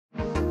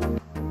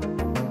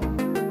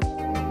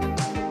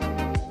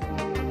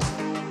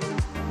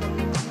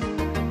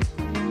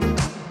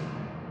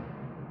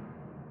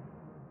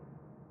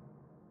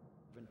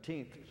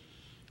13th.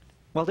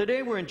 Well,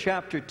 today we're in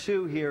chapter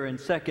 2 here in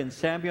 2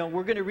 Samuel.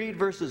 We're going to read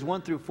verses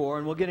 1 through 4,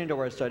 and we'll get into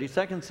our study.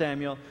 2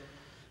 Samuel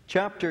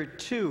chapter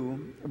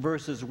 2,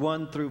 verses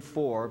 1 through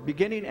 4.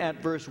 Beginning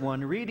at verse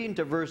 1, reading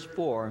to verse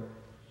 4.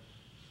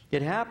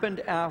 It happened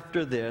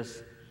after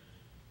this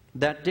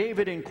that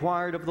David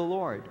inquired of the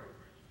Lord,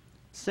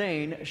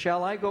 saying,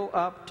 "Shall I go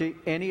up to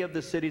any of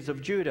the cities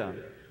of Judah?"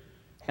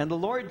 And the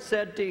Lord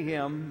said to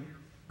him,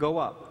 "Go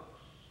up."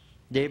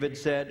 David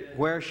said,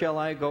 "Where shall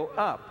I go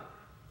up?"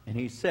 And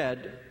he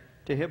said,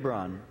 "To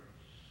Hebron."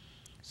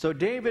 So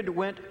David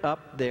went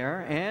up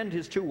there, and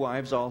his two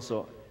wives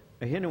also,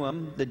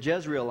 Ahinoam the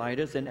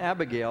Jezreelitess, and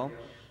Abigail,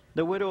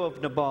 the widow of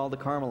Nabal the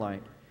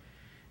Carmelite.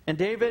 And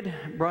David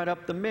brought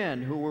up the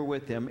men who were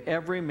with him,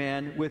 every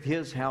man with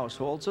his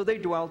household. So they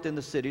dwelt in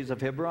the cities of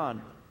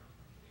Hebron.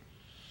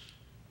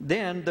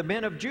 Then the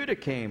men of Judah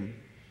came,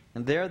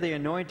 and there they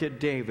anointed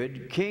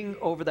David king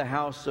over the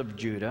house of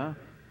Judah.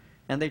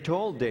 And they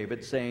told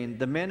David, saying,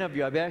 "The men of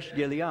Jabesh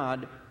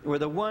Gilead were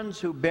the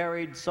ones who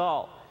buried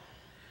Saul."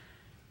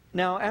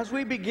 Now, as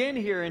we begin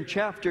here in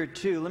chapter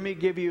 2, let me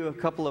give you a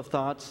couple of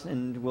thoughts,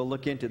 and we'll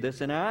look into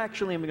this. And I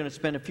actually am going to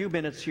spend a few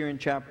minutes here in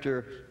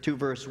chapter 2,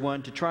 verse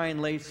 1, to try and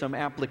lay some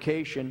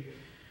application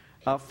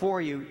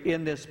for you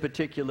in this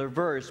particular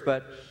verse.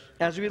 But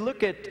as we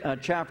look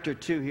at chapter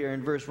 2 here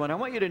in verse 1, I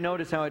want you to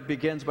notice how it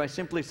begins by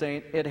simply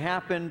saying, "It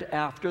happened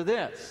after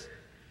this."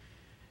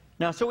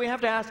 Now, so we have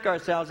to ask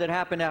ourselves, it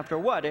happened after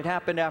what? It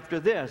happened after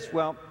this.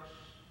 Well,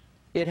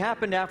 it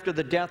happened after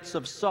the deaths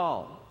of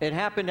Saul. It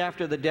happened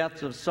after the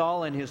deaths of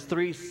Saul and his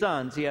 3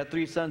 sons. He had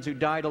 3 sons who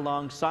died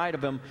alongside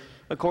of him,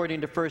 according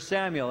to 1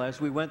 Samuel.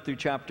 As we went through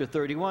chapter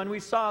 31, we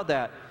saw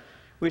that.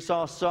 We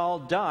saw Saul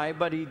die,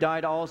 but he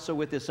died also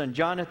with his son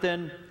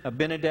Jonathan,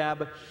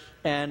 Abinadab,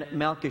 and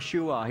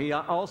Malchishua. He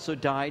also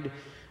died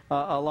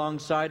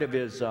alongside of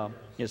his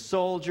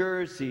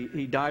soldiers.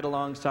 He died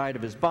alongside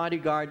of his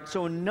bodyguard.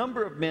 So a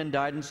number of men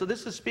died. And so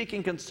this is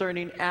speaking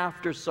concerning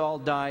after Saul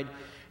died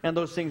and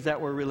those things that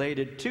were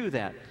related to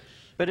that.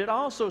 But it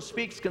also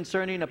speaks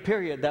concerning a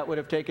period that would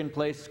have taken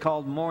place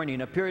called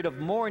mourning, a period of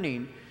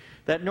mourning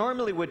that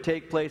normally would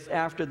take place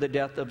after the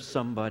death of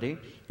somebody.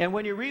 And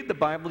when you read the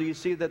Bible, you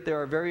see that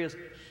there are various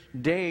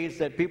days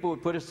that people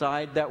would put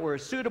aside that were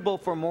suitable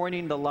for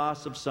mourning the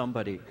loss of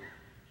somebody.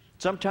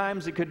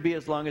 Sometimes it could be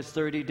as long as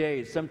 30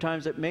 days.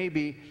 Sometimes it may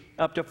be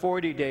up to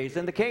 40 days.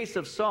 In the case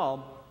of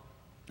Saul,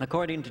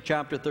 according to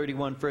chapter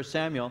 31, 1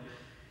 Samuel,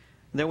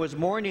 there was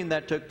mourning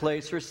that took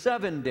place for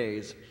 7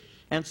 days.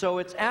 And so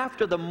it's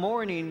after the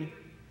mourning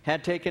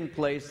had taken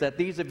place that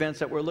these events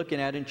that we're looking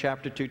at in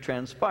chapter 2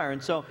 transpire.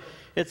 And so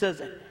it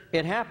says,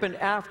 it happened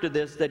after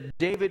this that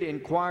David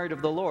inquired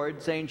of the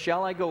Lord, saying,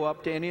 "Shall I go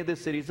up to any of the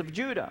cities of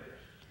Judah?"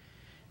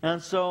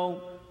 And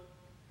so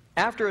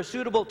after a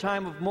suitable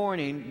time of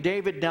mourning,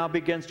 David now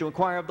begins to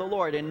inquire of the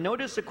Lord. And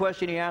notice the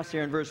question he asks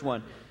here in verse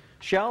 1.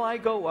 "Shall I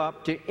go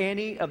up to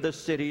any of the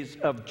cities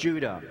of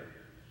Judah?"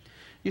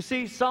 You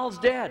see, Saul's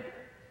dead.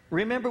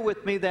 Remember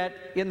with me that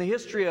in the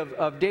history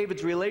of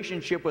David's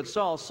relationship with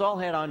Saul, Saul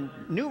had on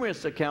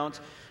numerous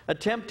accounts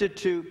attempted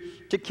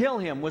to kill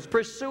him, was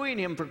pursuing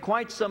him for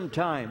quite some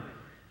time.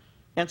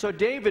 And so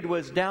David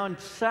was down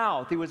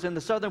south. He was in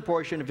the southern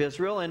portion of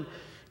Israel and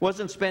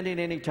wasn't spending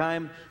any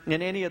time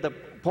in any of the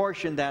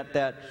portion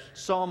that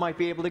Saul might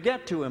be able to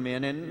get to him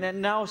in.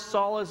 And now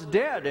Saul is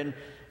dead.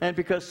 And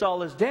because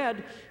Saul is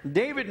dead,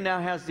 David now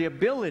has the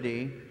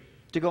ability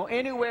to go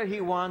anywhere he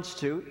wants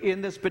to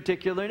in this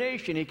particular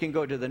nation. He can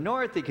go to the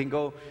north, he can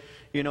go,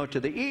 to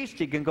the east,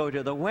 he can go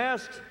to the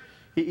west.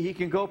 He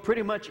can go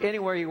pretty much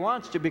anywhere he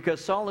wants to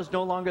because Saul is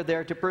no longer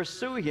there to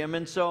pursue him.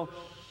 And so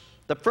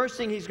the first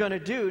thing he's going to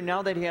do,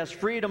 now that he has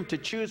freedom to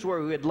choose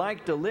where he would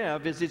like to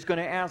live, is he's going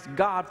to ask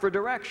God for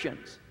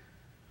directions.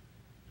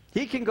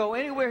 He can go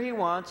anywhere he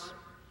wants,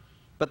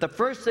 but the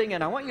first thing,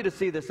 and I want you to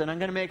see this, and I'm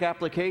going to make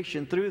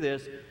application through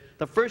this,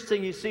 the first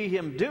thing you see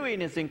him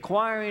doing is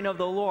inquiring of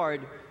the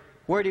Lord,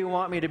 "Where do you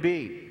want me to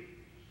be?"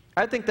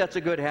 I think that's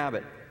a good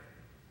habit.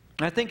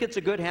 I think it's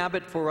a good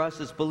habit for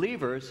us as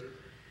believers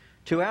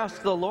to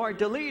ask the Lord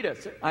to lead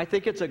us. I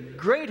think it's a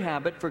great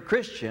habit for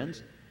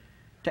Christians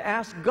to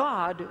ask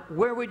God,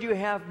 "Where would you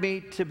have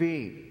me to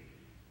be?"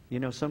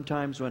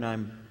 Sometimes when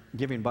I'm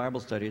giving Bible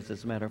studies,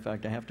 as a matter of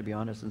fact, I have to be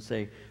honest and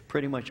say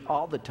pretty much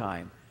all the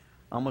time,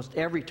 almost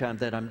every time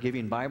that I'm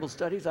giving Bible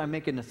studies, I'm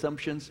making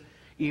assumptions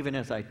even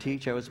as I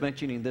teach. I was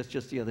mentioning this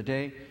just the other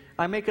day.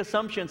 I make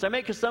assumptions. I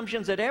make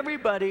assumptions that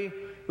everybody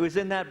who's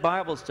in that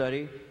Bible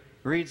study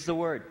reads the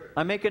Word.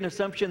 I make an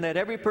assumption that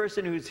every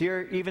person who's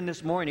here, even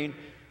this morning,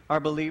 are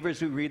believers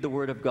who read the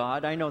Word of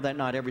God. I know that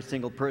not every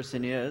single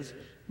person is,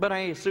 but I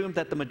assume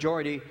that the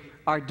majority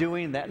are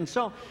doing that. And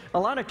so a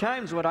lot of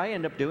times what I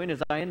end up doing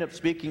is I end up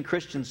speaking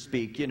Christian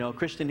speak,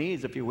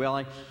 Christianese, if you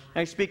will.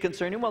 I speak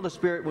concerning, the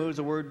Spirit moves,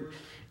 the Word,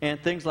 and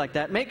things like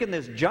that, making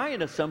this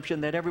giant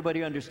assumption that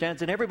everybody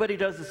understands, and everybody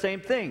does the same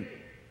thing.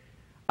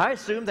 I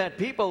assume that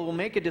people will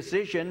make a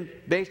decision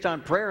based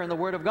on prayer and the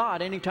Word of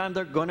God anytime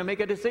they're going to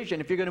make a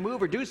decision. If you're going to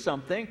move or do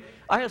something,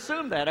 I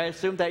assume that. I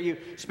assume that you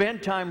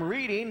spend time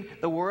reading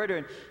the Word,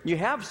 and you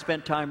have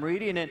spent time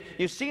reading, and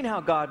you've seen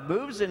how God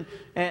moves,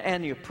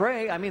 and you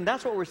pray. I mean,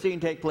 that's what we're seeing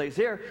take place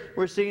here.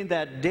 We're seeing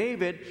that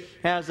David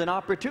has an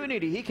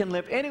opportunity. He can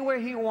live anywhere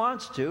he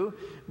wants to,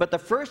 but the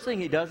first thing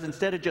he does,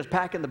 instead of just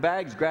packing the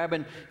bags,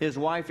 grabbing his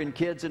wife and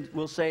kids, and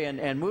we'll say,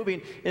 and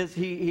moving, is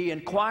he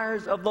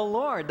inquires of the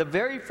Lord. The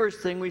very first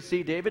thing we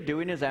see David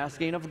doing is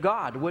asking of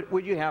God, what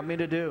would you have me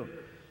to do?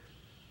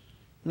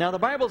 Now the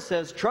Bible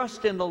says,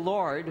 trust in the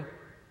Lord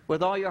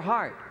with all your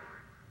heart,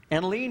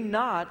 and lean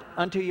not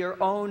unto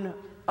your own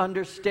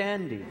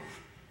understanding.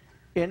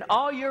 In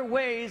all your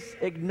ways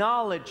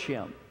acknowledge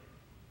him,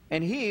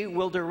 and he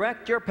will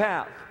direct your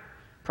path.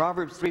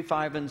 Proverbs 3,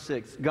 5, and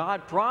 6.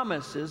 God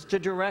promises to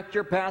direct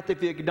your path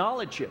if you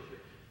acknowledge him,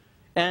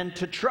 and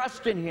to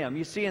trust in him.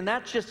 You see, and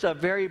that's just a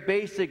very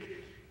basic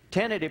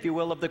tenet, if you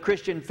will, of the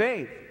Christian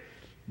faith.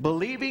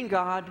 Believing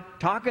God,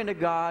 talking to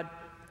God,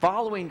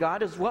 following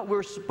God is what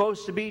we're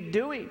supposed to be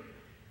doing.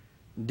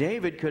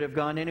 David could have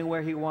gone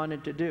anywhere he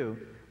wanted to do,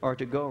 or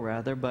to go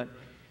rather, but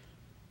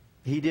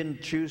he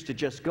didn't choose to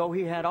just go.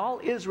 He had all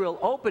Israel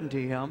open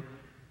to him,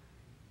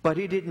 but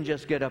he didn't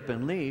just get up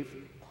and leave.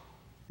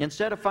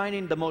 Instead of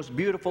finding the most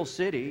beautiful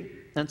city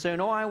and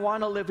saying, oh, I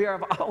want to live here,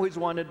 I've always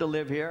wanted to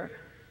live here,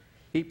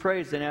 he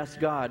prays and asks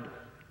God,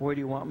 where do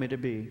you want me to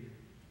be?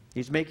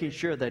 He's making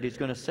sure that he's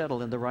going to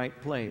settle in the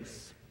right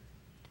place.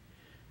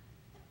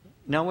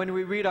 Now, when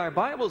we read our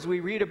Bibles, we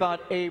read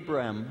about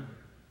Abram.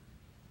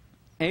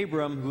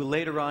 Abram, who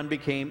later on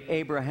became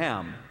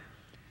Abraham,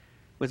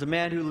 was a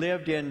man who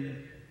lived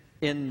in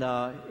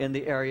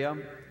the area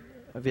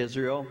of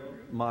Israel,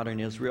 modern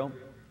Israel.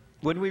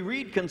 When we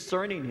read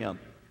concerning him,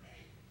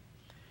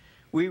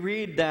 we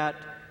read that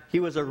he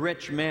was a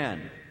rich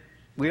man.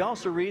 We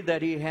also read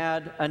that he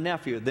had a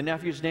nephew. The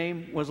nephew's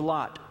name was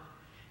Lot,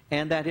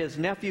 and that his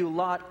nephew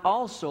Lot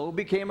also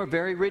became a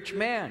very rich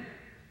man.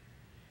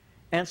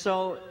 And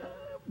so,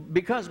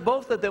 because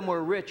both of them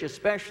were rich,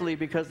 especially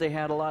because they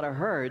had a lot of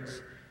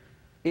herds,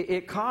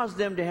 it caused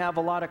them to have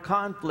a lot of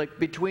conflict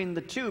between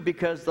the two,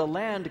 because the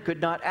land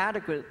could not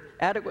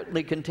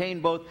adequately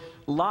contain both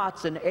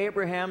Lot's and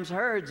Abraham's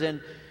herds,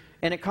 and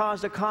it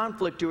caused a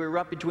conflict to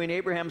erupt between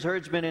Abraham's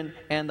herdsmen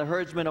and the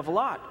herdsmen of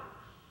Lot.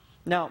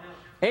 Now,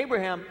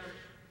 Abraham,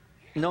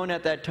 known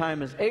at that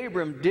time as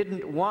Abram,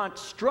 didn't want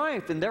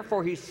strife, and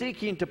therefore he's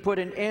seeking to put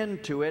an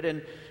end to it.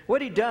 And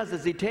what he does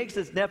is he takes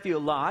his nephew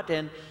Lot,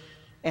 and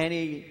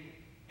he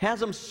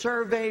has him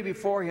survey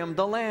before him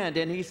the land,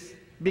 and he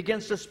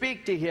begins to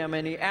speak to him,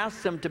 and he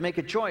asks him to make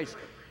a choice.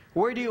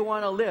 Where do you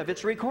want to live?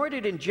 It's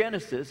recorded in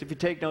Genesis, if you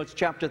take notes,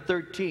 chapter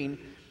 13,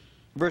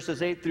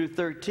 verses 8 through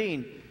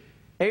 13.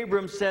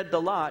 Abram said to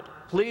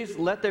Lot, please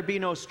let there be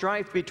no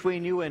strife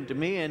between you and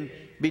me, and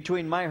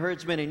between my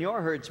herdsmen and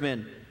your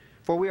herdsmen,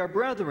 for we are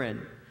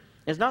brethren.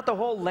 Is not the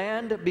whole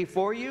land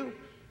before you?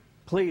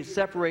 Please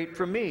separate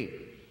from me.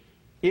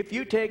 If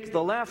you take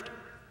the left,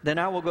 then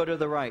I will go to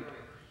the right.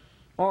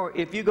 Or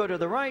if you go to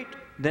the right,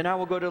 then I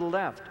will go to the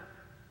left.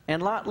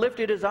 And Lot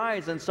lifted his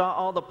eyes and saw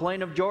all the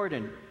plain of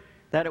Jordan,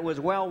 that it was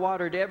well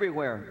watered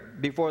everywhere,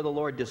 before the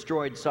Lord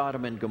destroyed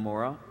Sodom and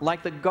Gomorrah,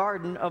 like the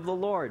garden of the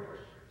Lord,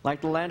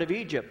 like the land of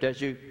Egypt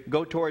as you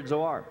go toward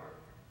Zoar.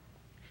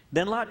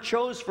 Then Lot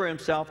chose for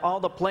himself all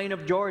the plain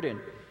of Jordan,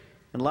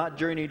 and Lot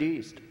journeyed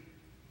east.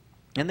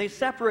 And they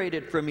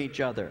separated from each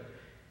other.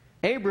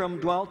 Abram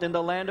dwelt in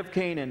the land of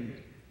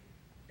Canaan,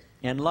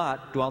 and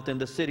Lot dwelt in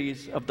the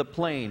cities of the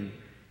plain,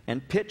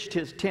 and pitched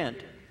his tent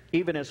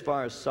even as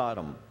far as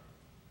Sodom.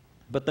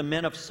 But the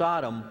men of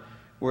Sodom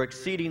were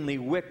exceedingly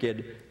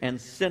wicked and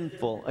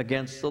sinful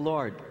against the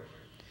Lord.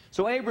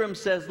 So Abram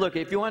says, look,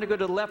 if you want to go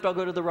to the left, I'll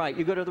go to the right.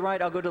 You go to the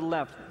right, I'll go to the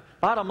left.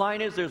 Bottom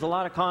line is, there's a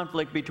lot of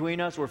conflict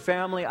between us. We're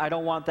family. I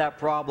don't want that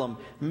problem.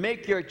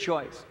 Make your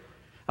choice.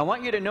 I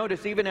want you to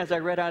notice, even as I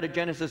read out of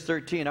Genesis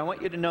 13, I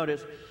want you to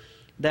notice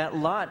that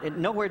Lot,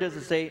 nowhere does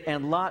it say,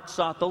 and Lot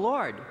sought the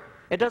Lord.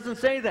 It doesn't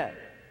say that.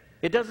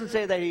 It doesn't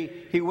say that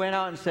he went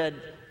out and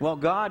said, well,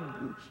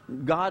 God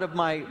of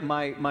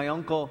my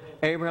uncle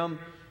Abraham,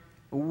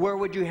 where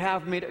would you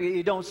have me?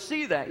 You don't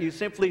see that. You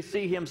simply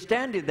see him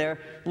standing there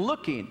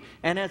looking.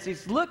 And as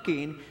he's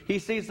looking, he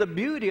sees the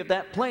beauty of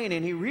that plain,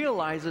 and he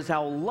realizes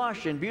how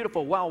lush and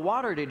beautiful,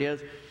 well-watered it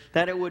is,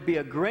 that it would be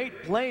a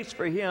great place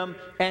for him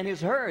and his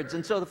herds.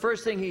 And so the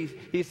first thing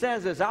he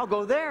says is, I'll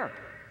go there.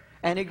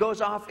 And he goes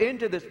off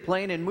into this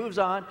plain and moves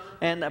on.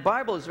 And the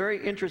Bible is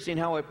very interesting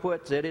how it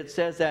puts it. It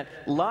says that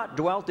Lot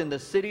dwelt in the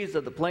cities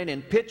of the plain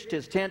and pitched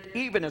his tent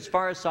even as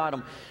far as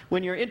Sodom.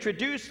 When you're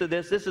introduced to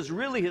this is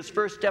really his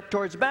first step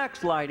towards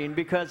backsliding,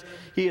 because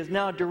he is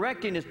now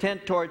directing his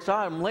tent towards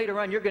Sodom. Later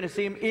on, you're going to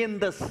see him in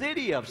the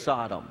city of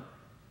Sodom.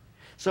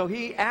 So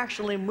he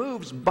actually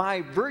moves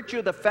by virtue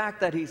of the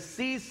fact that he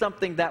sees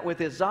something that with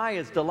his eye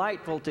is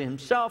delightful to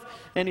himself,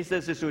 and he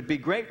says, this would be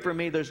great for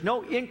me. There's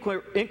no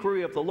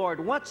inquiry of the Lord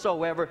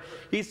whatsoever.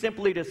 He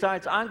simply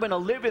decides, I'm going to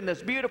live in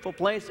this beautiful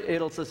place.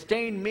 It'll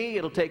sustain me.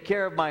 It'll take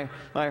care of my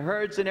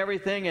herds and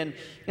everything.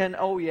 And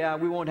oh yeah,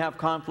 we won't have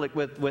conflict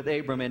with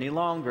Abram any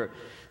longer.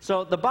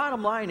 So the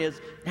bottom line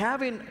is,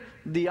 having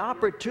the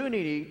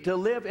opportunity to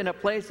live in a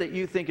place that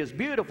you think is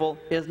beautiful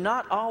is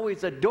not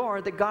always a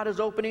door that God is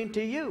opening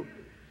to you.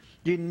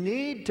 You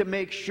need to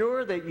make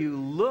sure that you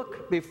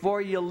look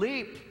before you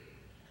leap.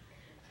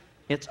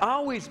 It's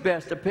always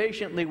best to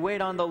patiently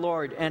wait on the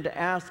Lord and to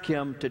ask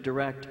Him to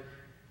direct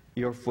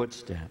your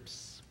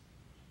footsteps.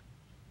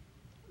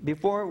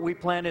 Before we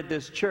planted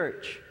this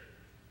church,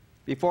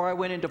 before I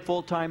went into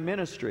full-time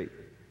ministry,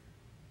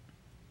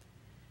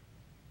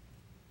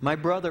 my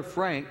brother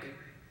Frank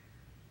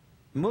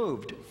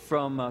moved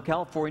from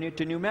California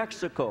to New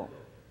Mexico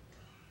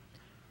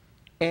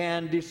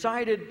and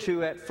decided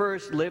to at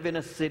first live in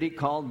a city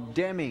called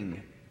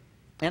Deming.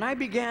 And I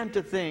began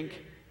to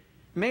think,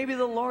 maybe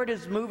the Lord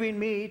is moving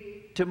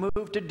me to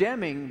move to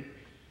Deming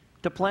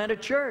to plant a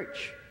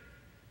church.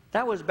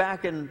 That was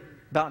back in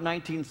about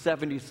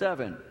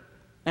 1977.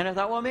 And I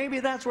thought, well,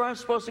 maybe that's where I'm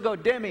supposed to go,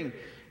 Deming.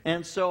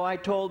 And so I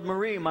told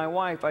Marie, my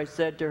wife, I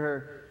said to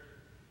her,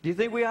 do you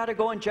think we ought to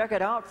go and check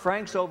it out?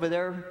 Frank's over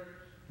there.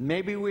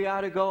 Maybe we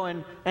ought to go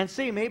and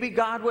see. Maybe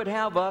God would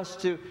have us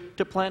to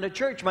plant a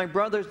church. My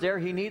brother's there.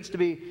 He needs to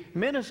be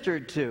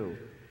ministered to.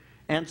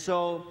 And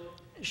so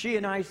she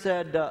and I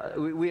said,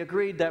 we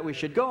agreed that we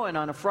should go. And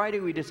on a Friday,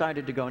 we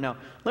decided to go. Now,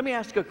 let me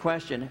ask a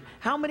question.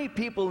 How many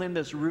people in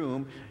this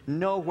room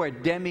know where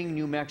Deming,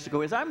 New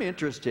Mexico is? I'm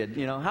interested.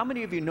 You know, how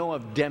many of you know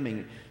of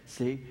Deming?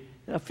 See,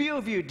 a few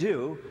of you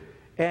do.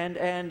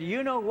 And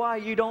you know why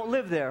you don't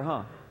live there,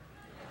 huh?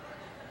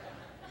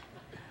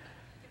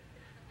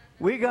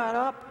 We got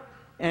up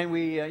and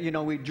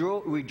we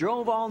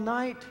drove all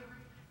night.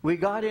 We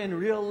got in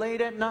real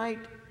late at night.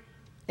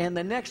 And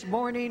the next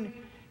morning,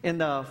 in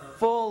the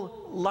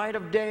full light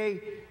of day,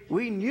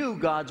 we knew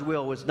God's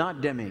will was not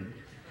Deming.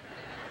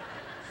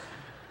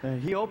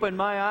 He opened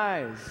my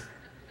eyes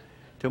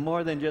to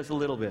more than just a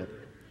little bit.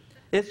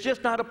 It's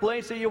just not a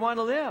place that you want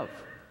to live.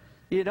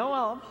 You know,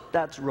 well,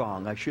 that's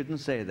wrong. I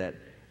shouldn't say that.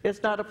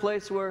 It's not a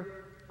place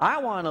where I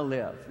want to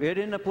live. It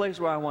isn't a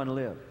place where I want to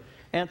live.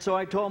 And so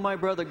I told my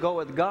brother, go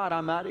with God.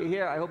 I'm out of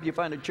here. I hope you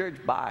find a church.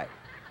 Bye.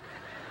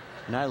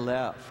 And I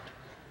left.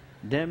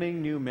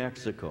 Deming, New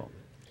Mexico.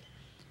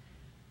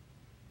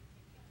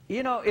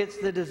 You know, it's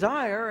the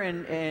desire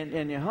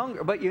and your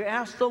hunger. But you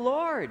ask the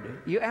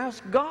Lord. You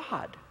ask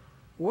God.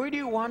 Where do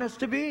you want us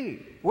to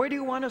be? Where do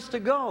you want us to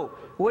go?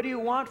 What do you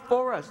want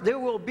for us? There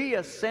will be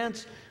a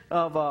sense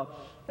of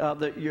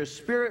your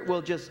spirit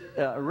will just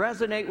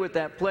resonate with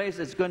that place.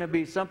 It's going to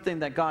be something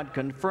that God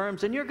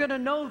confirms. And you're going to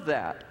know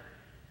that.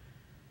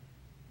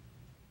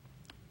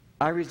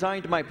 I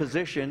resigned my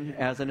position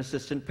as an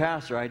assistant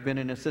pastor. I'd been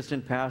an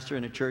assistant pastor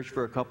in a church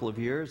for a couple of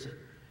years.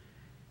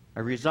 I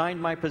resigned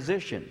my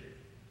position.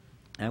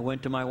 I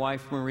went to my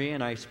wife, Marie,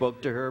 and I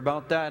spoke to her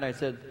about that. I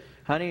said,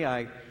 honey,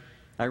 I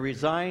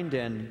resigned,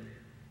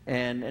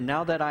 and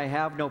now that I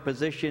have no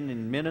position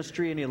in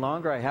ministry any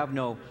longer, I have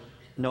no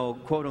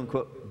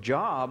quote-unquote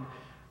job,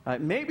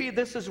 maybe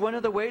this is one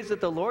of the ways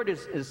that the Lord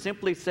is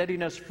simply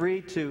setting us free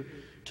to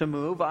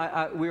move.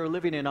 We were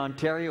living in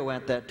Ontario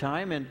at that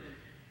time,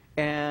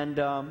 and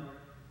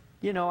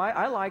you know,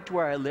 I liked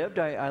where I lived.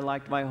 I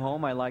liked my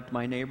home. I liked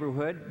my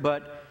neighborhood.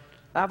 But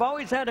I've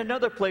always had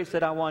another place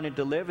that I wanted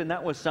to live, and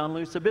that was San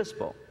Luis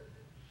Obispo.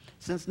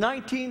 Since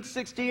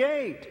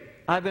 1968,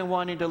 I've been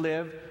wanting to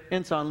live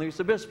in San Luis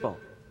Obispo.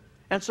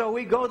 And so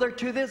we go there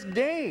to this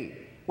day.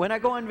 When I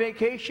go on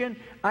vacation,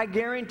 I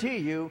guarantee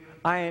you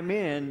I am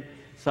in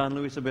San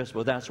Luis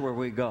Obispo. That's where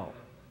we go.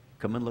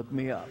 Come and look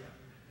me up.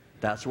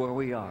 That's where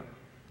we are.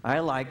 I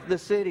like the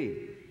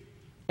city.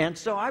 And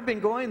so I've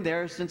been going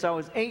there since I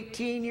was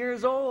 18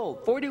 years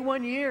old,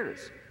 41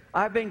 years.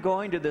 I've been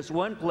going to this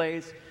one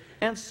place.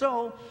 And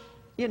so,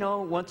 you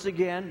know, once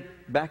again,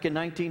 back in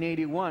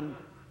 1981,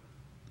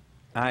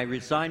 I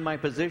resigned my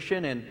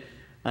position, and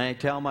I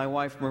tell my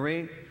wife,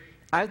 Marie,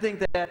 I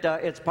think that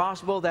it's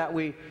possible that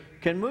we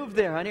can move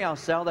there, honey. I'll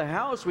sell the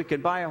house. We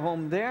could buy a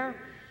home there.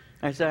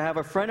 I said, I have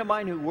a friend of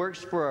mine who works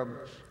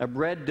for a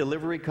bread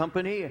delivery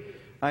company.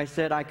 I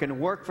said, I can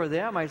work for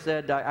them. I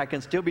said, I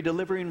can still be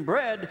delivering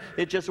bread.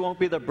 It just won't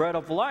be the bread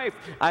of life.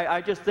 I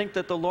just think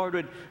that the Lord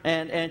would,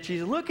 and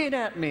she's looking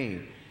at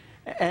me.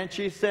 And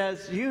she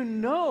says, you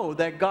know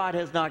that God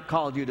has not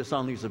called you to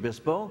San Luis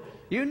Obispo.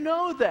 You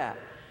know that.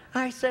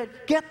 I said,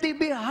 get thee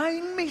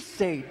behind me,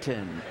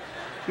 Satan.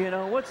 You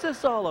know, what's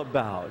this all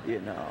about,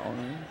 you know?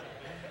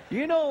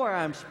 You know where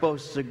I'm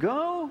supposed to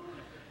go.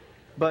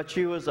 But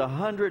she was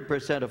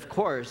 100%, of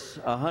course,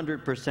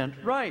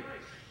 100% right.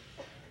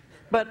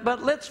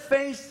 But let's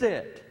face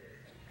it.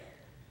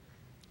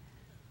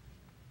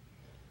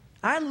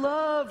 I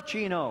love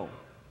Chino.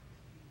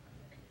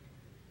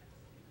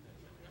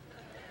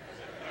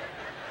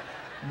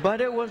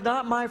 But it was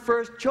not my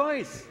first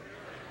choice.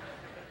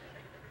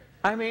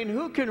 I mean,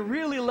 who can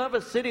really love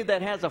a city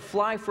that has a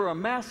fly for a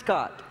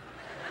mascot?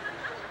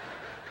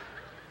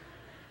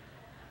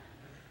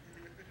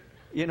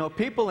 You know,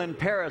 people in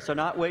Paris are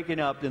not waking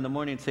up in the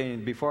morning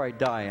saying, before I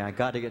die, I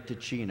got to get to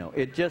Chino.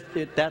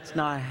 That's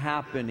not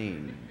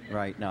happening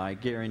right now, I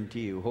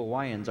guarantee you.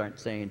 Hawaiians aren't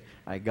saying,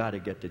 I got to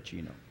get to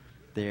Chino.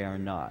 They are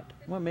not.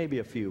 Well, maybe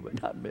a few,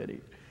 but not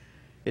many.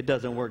 It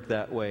doesn't work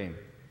that way.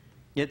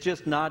 It's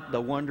just not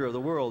the wonder of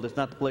the world. It's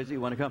not the place that you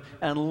want to come.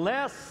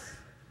 Unless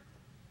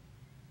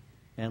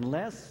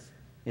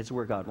it's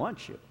where God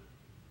wants you.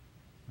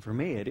 For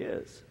me, it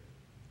is.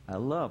 I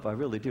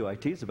really do. I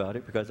tease about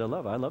it because I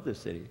love this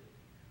city.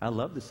 I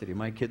love the city.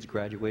 My kids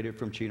graduated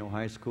from Chino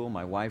High School.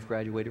 My wife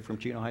graduated from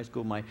Chino High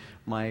School.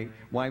 My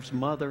wife's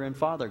mother and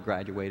father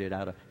graduated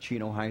out of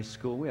Chino High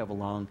School. We have a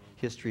long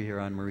history here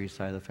on Marie's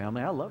side of the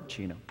family. I love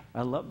Chino.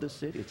 I love this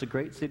city. It's a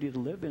great city to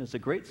live in. It's a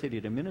great city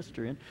to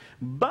minister in.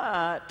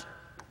 But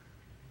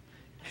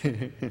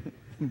if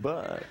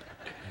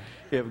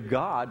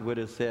God would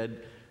have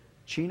said,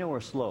 Chino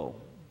or Slow,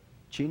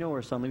 Chino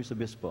or San Luis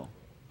Obispo,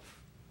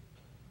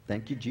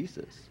 thank you,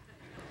 Jesus.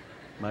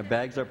 My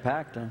bags are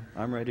packed.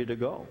 I'm ready to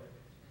go.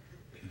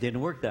 Didn't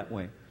work that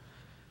way.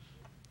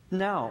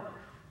 Now,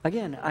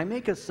 again, I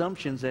make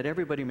assumptions that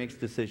everybody makes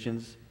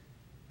decisions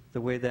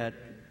the way that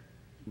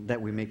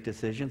we make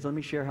decisions. Let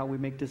me share how we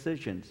make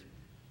decisions.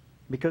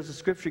 Because the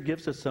Scripture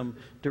gives us some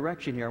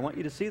direction here. I want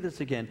you to see this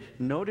again.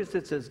 Notice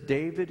it says,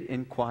 David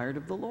inquired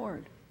of the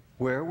Lord,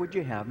 where would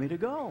you have me to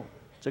go?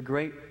 It's a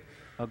great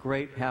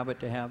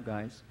habit to have,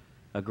 guys.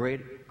 A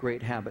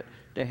great habit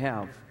to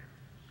have.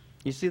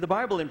 You see, the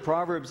Bible in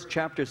Proverbs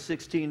chapter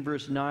 16,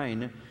 verse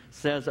 9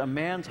 says, a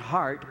man's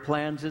heart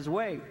plans his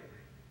way,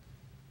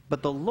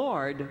 but the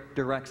Lord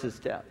directs his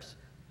steps.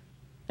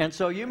 And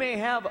so you may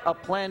have a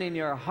plan in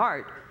your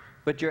heart,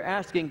 but you're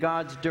asking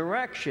God's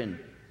direction.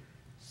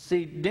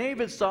 See,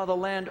 David saw the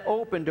land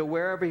open to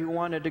wherever he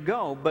wanted to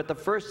go, but the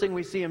first thing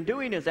we see him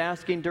doing is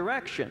asking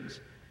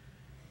directions.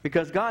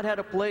 Because God had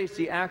a place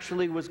he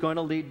actually was going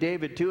to lead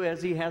David to,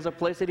 as he has a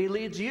place that he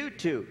leads you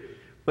to.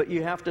 But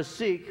you have to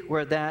seek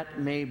where that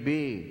may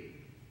be.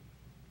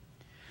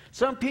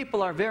 Some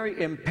people are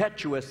very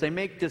impetuous. They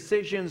make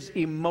decisions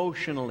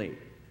emotionally.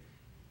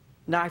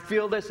 Now, I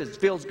feel this. It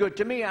feels good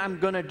to me. I'm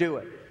going to do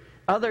it.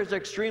 Others are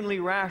extremely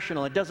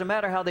rational. It doesn't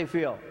matter how they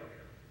feel.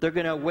 They're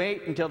going to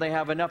wait until they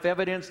have enough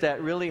evidence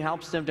that really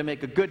helps them to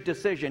make a good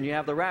decision. You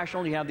have the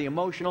rational, you have the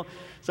emotional.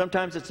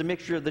 Sometimes it's a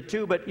mixture of the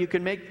two, but you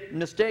can make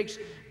mistakes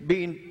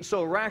being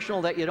so rational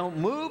that you don't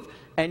move,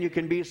 and you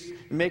can be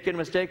making a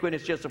mistake when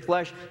it's just a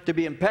flesh to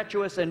be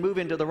impetuous and move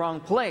into the wrong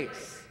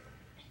place.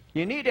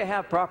 You need to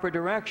have proper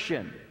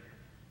direction.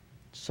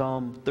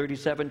 Psalm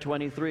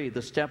 37:23,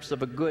 the steps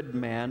of a good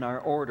man are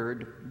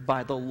ordered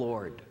by the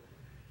Lord.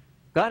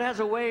 God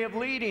has a way of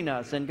leading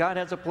us, and God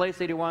has a place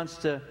that he wants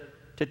to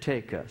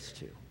take us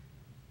to.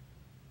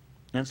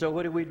 And so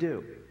what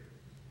do?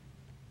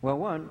 Well,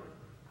 one,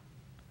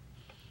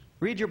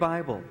 read your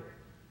Bible.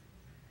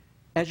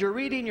 As you're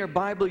reading your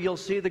Bible, you'll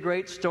see the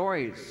great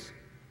stories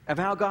of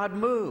how God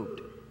moved,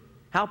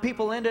 how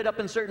people ended up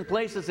in certain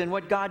places and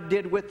what God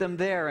did with them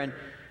there.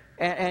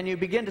 And you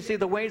begin to see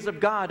the ways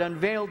of God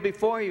unveiled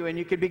before you, and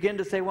you could begin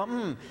to say,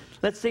 well,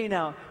 let's see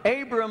now.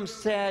 Abram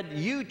said,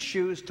 you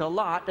choose to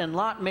Lot, and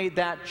Lot made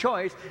that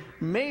choice.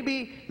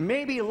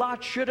 Maybe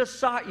Lot should have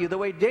sought you the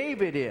way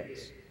David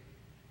is.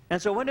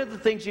 And so one of the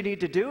things you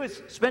need to do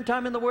is spend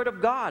time in the Word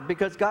of God,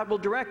 because God will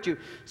direct you.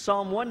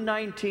 Psalm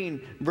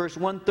 119, verse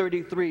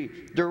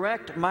 133,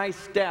 direct my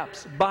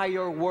steps by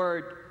your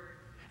word.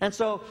 And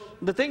so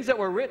the things that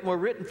were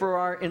written for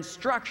our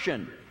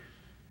instruction,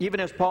 even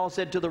as Paul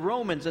said to the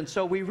Romans. And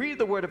so we read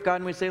the Word of God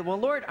and we say, well,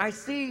 Lord, I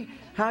see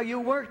how you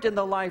worked in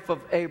the life of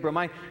Abram.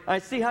 I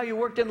see how you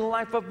worked in the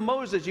life of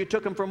Moses. You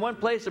took him from one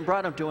place and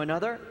brought him to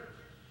another.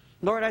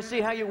 Lord, I see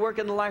how you work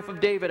in the life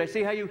of David. I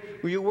see how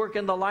you work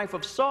in the life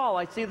of Saul.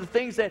 I see the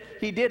things that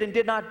he did and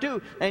did not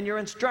do, and you're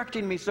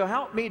instructing me. So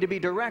help me to be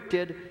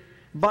directed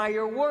by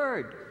your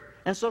Word.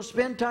 And so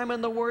spend time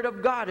in the Word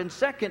of God. And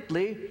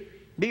secondly,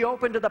 be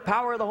open to the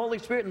power of the Holy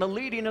Spirit and the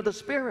leading of the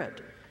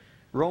Spirit.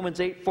 Romans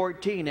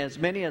 8:14, as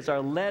many as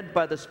are led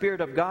by the Spirit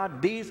of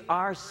God, these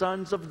are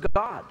sons of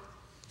God.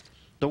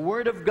 The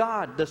Word of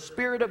God, the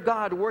Spirit of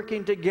God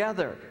working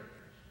together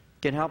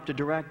can help to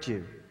direct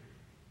you.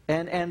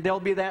 And there'll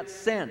be that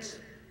sense.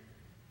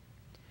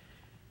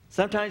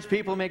 Sometimes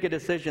people make a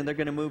decision they're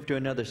going to move to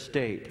another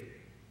state.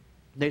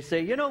 They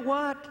say, you know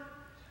what?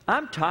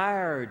 I'm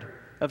tired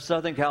of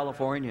Southern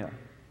California.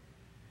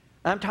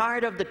 I'm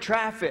tired of the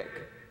traffic.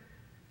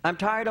 I'm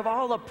tired of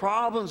all the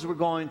problems we're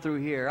going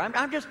through here.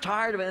 I'm just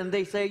tired of it. And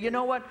they say, you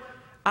know what?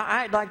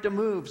 I'd like to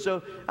move.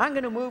 So I'm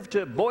going to move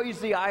to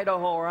Boise,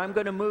 Idaho, or I'm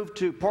going to move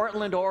to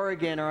Portland,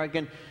 Oregon, or I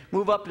can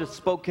move up to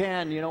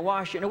Spokane,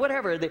 Washington, or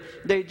whatever.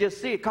 They just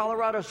see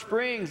Colorado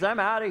Springs. I'm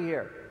out of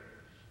here.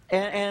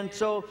 And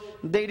so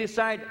they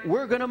decide,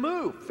 we're going to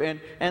move.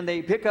 And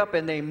they pick up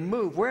and they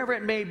move, wherever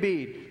it may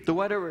be, to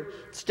whatever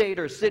state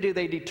or city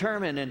they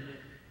determine.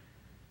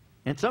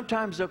 And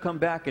sometimes they'll come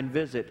back and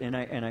visit, and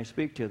I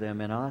speak to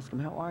them, and I'll ask them,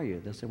 how are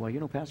you? They'll say, well, you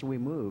know, Pastor, we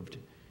moved.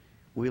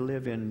 We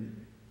live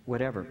in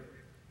whatever.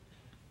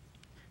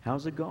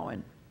 How's it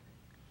going?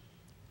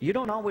 You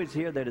don't always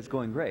hear that it's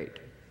going great.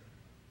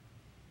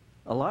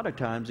 A lot of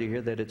times you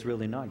hear that it's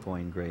really not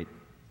going great.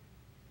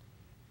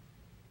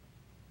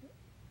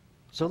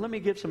 So let me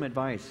give some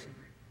advice.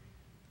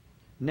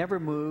 Never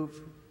move.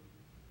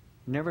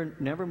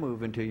 Never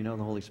move until you know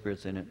the Holy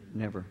Spirit's in it.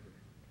 Never.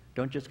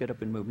 Don't just get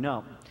up and move.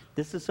 Now,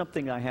 this is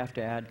something I have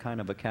to add kind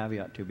of a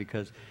caveat to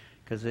because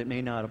it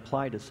may not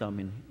apply to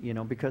some,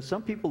 because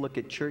some people look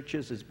at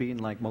churches as being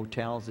like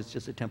motels. It's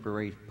just a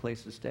temporary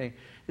place to stay.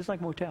 It's like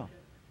motel.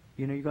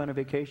 You go on a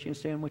vacation, you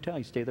stay in a motel.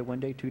 You stay there 1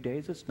 day, 2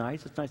 days. It's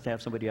nice. It's nice to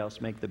have somebody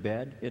else make the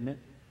bed, isn't it?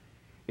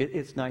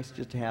 It's nice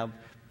just to have,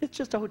 it's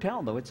just a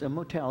hotel, though. It's a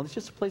motel. It's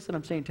just a place that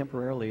I'm staying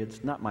temporarily.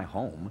 It's not my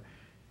home.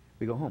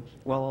 We go home.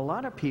 Well, a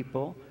lot of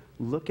people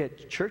look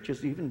at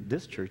churches, even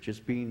this church, as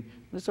being,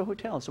 it's a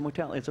hotel. It's a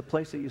motel. It's a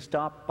place that you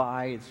stop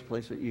by. It's a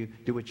place that you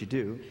do what you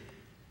do.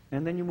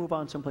 And then you move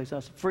on someplace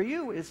else. For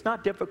you, it's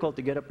not difficult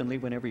to get up and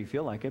leave whenever you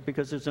feel like it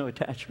because there's no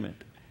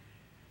attachment.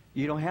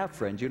 You don't have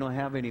friends. You don't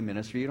have any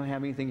ministry. You don't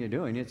have anything you're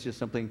doing. It's just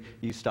something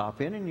you stop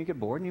in and you get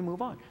bored and you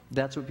move on.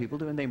 That's what people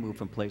do, and they move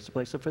from place to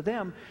place. So for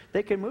them,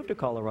 they can move to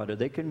Colorado.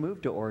 They can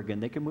move to Oregon.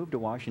 They can move to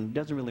Washington. It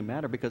doesn't really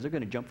matter because they're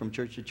going to jump from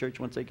church to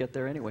church once they get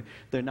there anyway.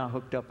 They're not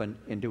hooked up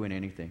and doing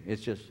anything.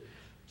 It's just,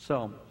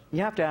 so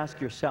you have to ask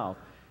yourself,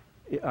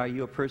 are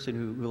you a person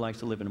who likes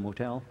to live in a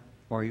motel,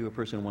 or are you a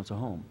person who wants a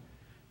home?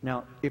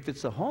 Now, if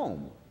it's a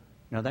home,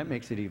 now that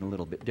makes it even a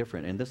little bit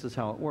different, and this is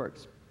how it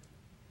works.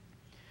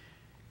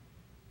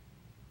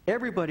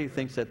 Everybody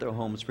thinks that their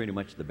home is pretty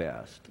much the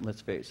best.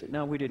 Let's face it.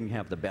 Now, we didn't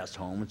have the best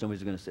home, and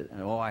somebody's going to say,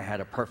 oh, I had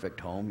a perfect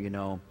home,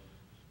 No,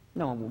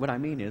 what I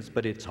mean is,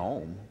 but it's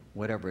home.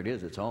 Whatever it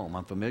is, it's home.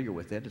 I'm familiar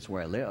with it. It's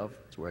where I live.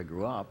 It's where I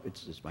grew up.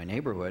 It's my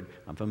neighborhood.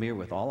 I'm familiar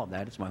with all of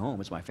that. It's my home.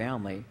 It's my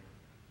family.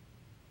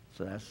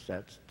 So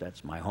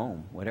that's my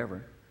home,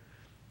 whatever.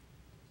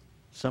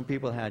 Some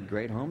people had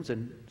great homes,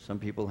 and some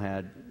people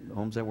had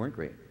homes that weren't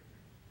great,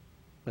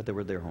 but they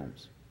were their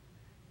homes.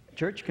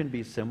 Church can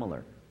be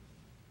similar.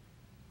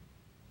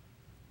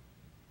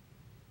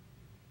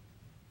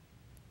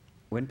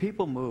 When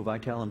people move, I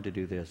tell them to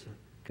do this,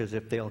 because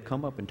if they'll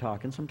come up and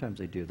talk, and sometimes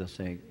they do, they'll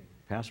say,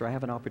 Pastor, I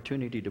have an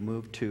opportunity to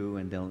move to,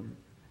 and they'll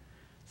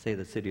say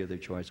the city of their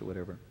choice or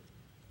whatever.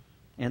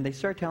 And they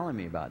start telling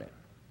me about it.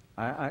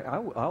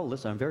 I'll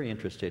listen. I'm very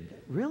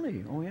interested.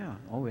 Really? Oh, yeah.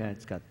 Oh, yeah.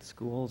 It's got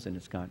schools, and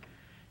it's a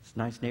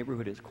nice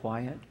neighborhood. It's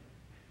quiet.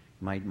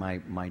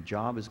 My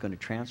job is going to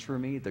transfer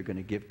me. They're going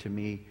to give to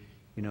me,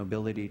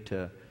 ability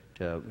to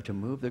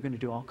move. They're going to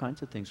do all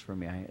kinds of things for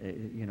me.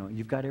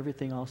 You've got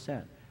everything all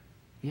set.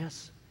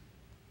 Yes.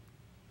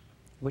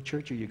 What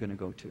church are you going to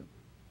go to?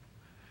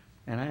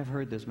 And I have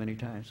heard this many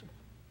times.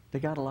 They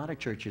got a lot of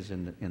churches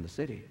in the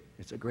city.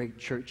 It's a great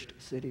churched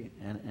city.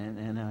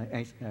 And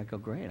I go,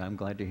 great. I'm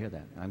glad to hear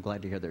that. I'm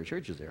glad to hear there are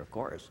churches there, of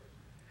course.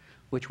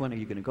 Which one are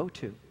you going to go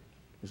to,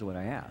 is what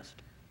I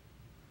asked.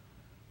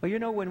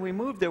 Well, when we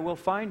move there, we'll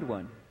find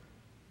one.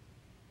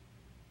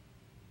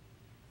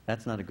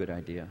 That's not a good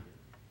idea.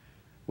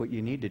 What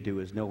you need to do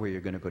is know where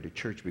you're going to go to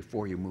church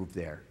before you move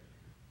there.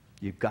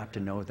 You've got to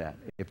know that.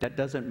 If that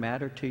doesn't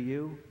matter to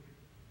you,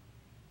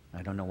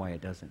 I don't know why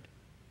it doesn't.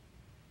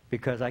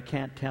 Because I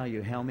can't tell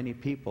you how many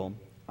people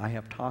I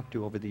have talked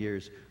to over the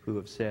years who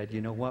have said, you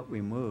know what,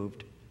 we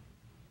moved,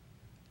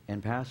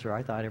 and Pastor,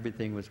 I thought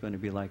everything was going to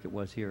be like it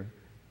was here.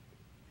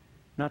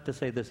 Not to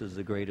say this is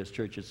the greatest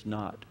church, it's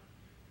not.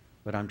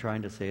 What I'm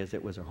trying to say is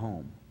it was a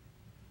home.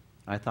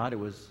 I thought it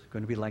was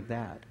going to be like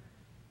that.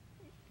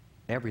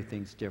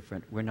 Everything's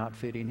different. We're not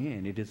fitting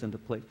in. It isn't the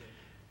place.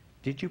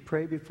 Did you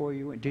pray before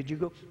you went? Did you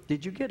go?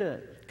 Did you get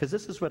because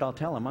this is what I'll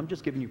tell them. I'm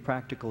just giving you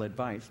practical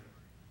advice.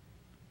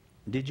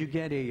 Did you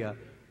get a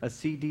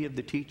CD of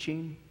the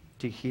teaching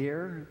to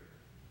hear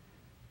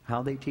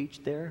how they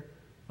teach there?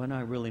 Well, no,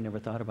 I really never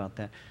thought about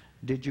that.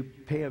 Did you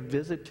pay a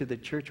visit to the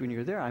church when you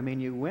were there? I mean,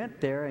 you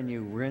went there and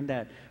you were in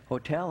that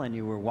hotel and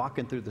you were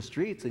walking through the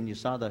streets and you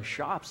saw the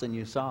shops and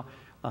you saw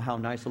how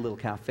nice the little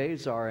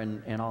cafes are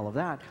and all of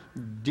that.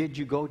 Did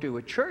you go to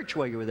a church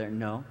while you were there?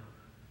 No.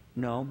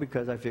 No,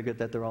 because I figured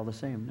that they're all the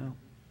same. No.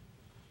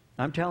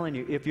 I'm telling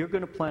you, if you're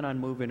going to plan on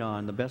moving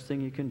on, the best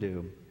thing you can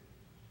do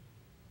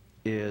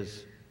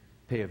is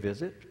pay a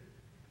visit,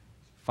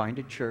 find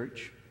a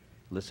church,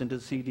 listen to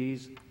the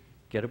CDs,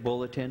 get a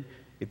bulletin.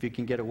 If you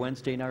can get a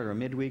Wednesday night or a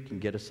midweek and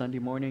get a Sunday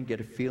morning,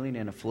 get a feeling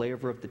and a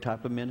flavor of the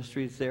type of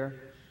ministries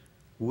there.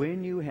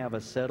 When you have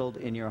a settled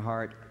in your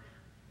heart,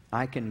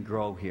 I can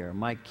grow here.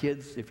 My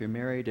kids, if you're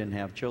married and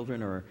have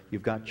children or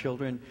you've got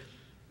children,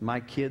 my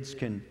kids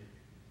can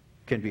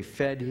be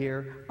fed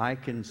here. I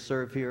can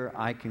serve here.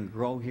 I can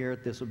grow here.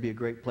 This will be a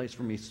great place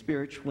for me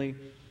spiritually.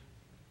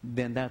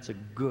 Then that's a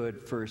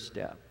good first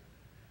step.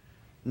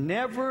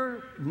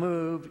 Never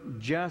move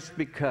just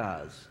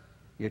because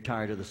you're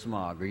tired of the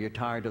smog or you're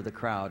tired of the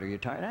crowd or you're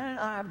tired.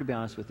 I have to be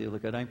honest with you.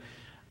 Look,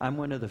 I'm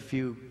one of the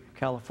few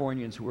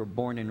Californians who were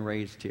born and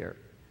raised here.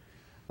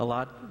 A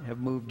lot have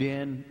moved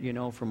in, you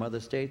know, from other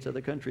states,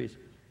 other countries.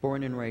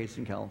 Born and raised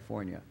in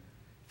California.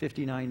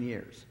 59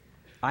 years.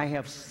 I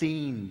have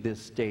seen this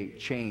state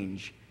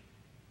change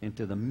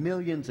into the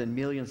millions and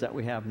millions that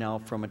we have now,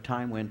 from a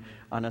time when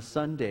on a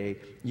Sunday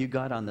you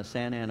got on the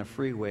Santa Ana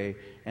freeway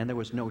and there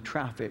was no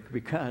traffic,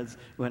 because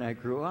when I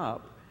grew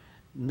up,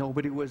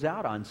 nobody was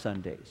out on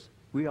Sundays.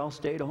 We all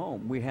stayed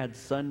home. We had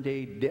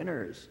Sunday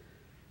dinners.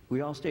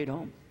 We all stayed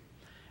home.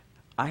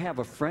 I have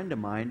a friend of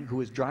mine who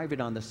was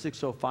driving on the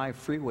 605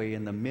 freeway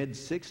in the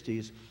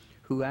mid-60s,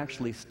 who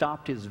actually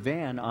stopped his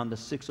van on the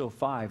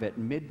 605 at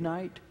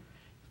midnight,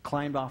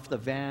 climbed off the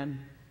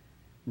van,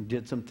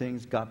 did some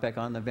things, got back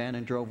on the van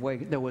and drove away.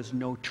 There was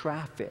no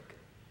traffic.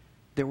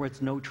 There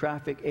was no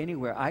traffic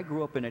anywhere. I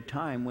grew up in a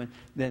time when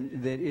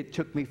it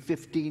took me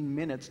 15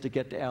 minutes to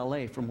get to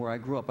LA from where I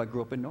grew up. I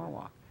grew up in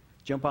Norwalk.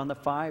 Jump on the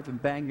 5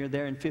 and bang, you're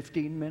there in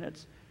 15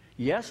 minutes.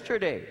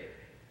 Yesterday,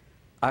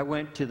 I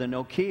went to the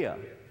Nokia,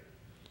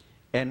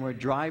 and we're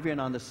driving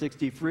on the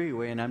 60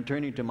 freeway, and I'm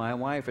turning to my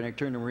wife, and I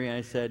turned to Maria and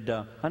I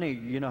said, honey,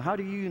 you know, how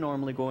do you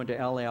normally go into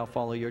LA? I'll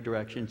follow your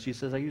direction. She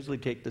says, I usually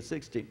take the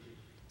 60.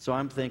 So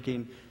I'm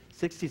thinking,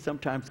 60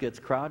 sometimes gets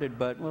crowded,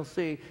 but we'll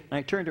see. And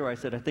I turned to her, I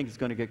said, I think it's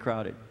going to get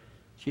crowded.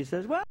 She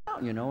says, well,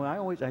 you know,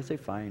 I say,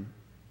 fine,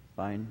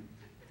 fine.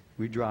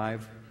 We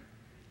drive,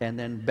 and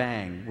then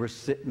bang, we're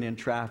sitting in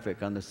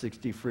traffic on the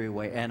 60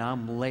 freeway, and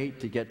I'm late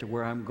to get to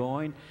where I'm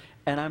going.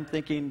 And I'm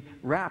thinking,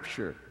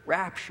 rapture,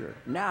 rapture,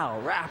 now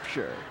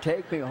rapture.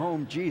 Take me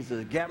home,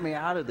 Jesus. Get me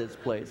out of this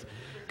place.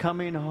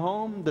 Coming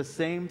home, the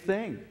same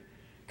thing.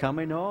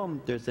 Coming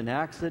home, there's an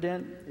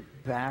accident,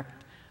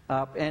 backed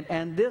up.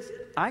 And this,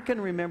 I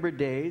can remember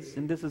days,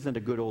 and this isn't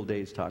a good old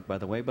days talk, by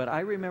the way, but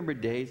I remember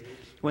days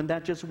when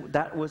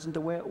that wasn't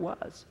the way it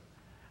was.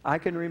 I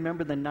can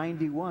remember the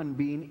 91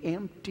 being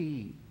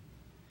empty.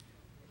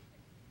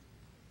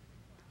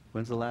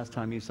 When's the last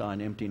time you saw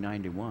an empty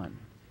 91?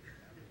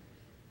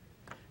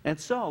 And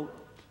so,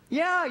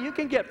 yeah, you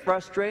can get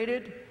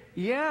frustrated.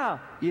 Yeah,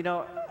 you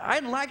know,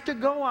 I'd like to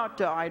go out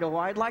to Idaho.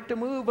 I'd like to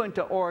move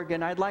into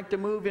Oregon. I'd like to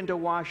move into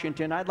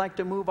Washington. I'd like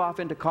to move off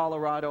into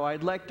Colorado.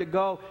 I'd like to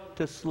go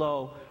to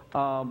SLO.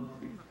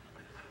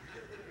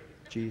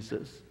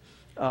 Jesus.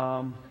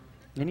 And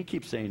he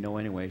keeps saying no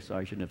anyway, so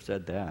I shouldn't have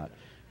said that.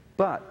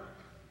 But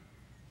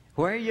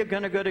where are you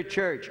going to go to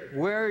church?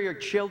 Where are your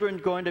children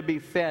going to be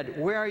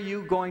fed? Where are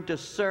you going to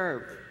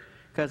serve?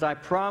 Because I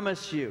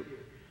promise you,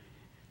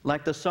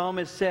 like the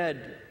psalmist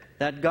said,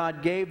 that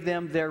God gave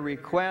them their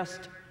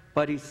request,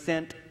 but he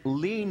sent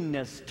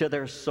leanness to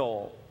their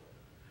soul.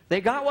 They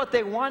got what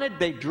they wanted,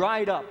 they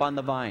dried up on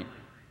the vine.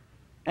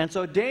 And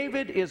so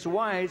David is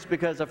wise,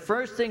 because the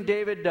first thing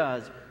David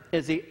does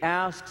is he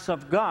asks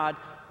of God,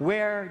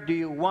 where do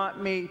you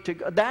want me to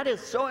go? That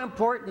is so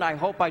important. I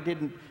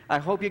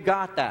hope you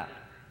got that.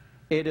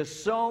 It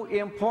is so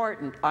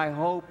important. I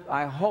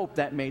hope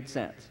that made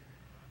sense.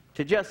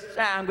 To just,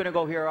 I'm going to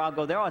go here or I'll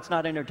go there. Oh, it's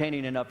not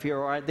entertaining enough here,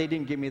 or they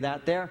didn't give me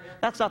that there.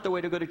 That's not the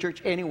way to go to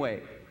church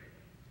anyway.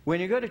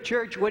 When you go to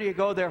church, what do you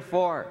go there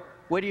for?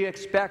 What do you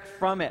expect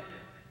from it?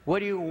 What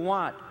do you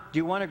want? Do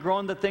you want to grow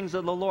in the things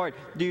of the Lord?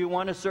 Do you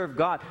want to serve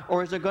God?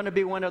 Or is it going to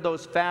be one of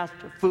those fast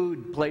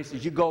food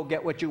places? You go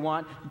get what you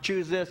want,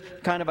 choose this,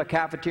 kind of a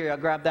cafeteria,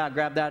 grab that,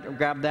 or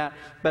grab that,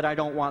 but I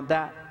don't want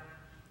that.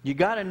 You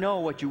got to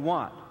know what you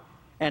want.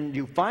 And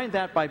you find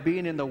that by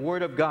being in the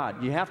Word of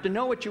God. You have to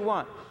know what you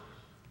want.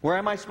 Where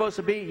am I supposed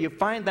to be? You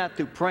find that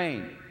through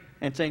praying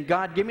and saying,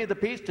 God, give me the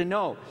peace to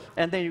know.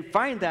 And then you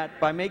find that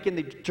by making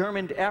the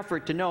determined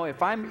effort to know,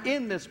 if I'm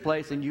in this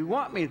place and you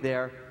want me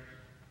there,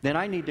 then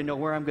I need to know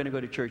where I'm going to go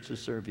to church to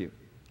serve you.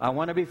 I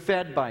want to be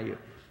fed by you.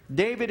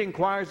 David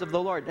inquires of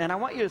the Lord. And I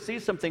want you to see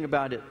something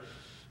about it.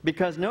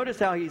 Because notice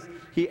how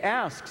he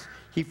asks.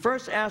 He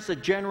first asks a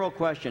general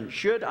question.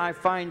 Should I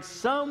find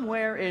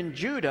somewhere in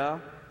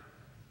Judah,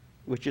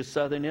 which is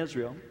southern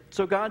Israel?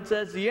 So God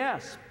says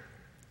yes.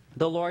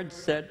 The Lord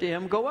said to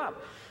him, go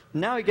up.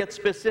 Now he gets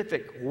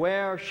specific.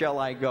 Where shall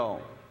I go?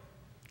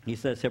 He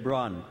says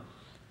Hebron.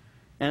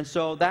 And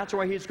so that's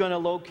where he's going to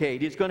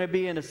locate. He's going to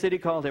be in a city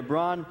called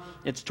Hebron.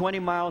 It's 20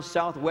 miles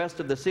southwest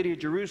of the city of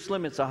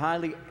Jerusalem. It's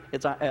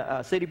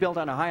a city built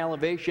on a high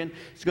elevation.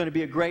 It's going to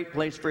be a great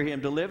place for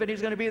him to live, and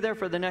he's going to be there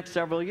for the next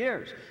several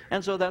years.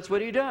 And so that's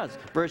what he does.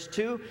 Verse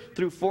 2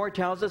 through 4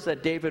 tells us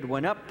that David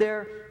went up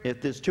there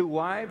with his 2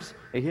 wives,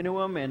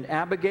 Ahinoam and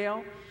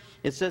Abigail.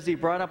 It says he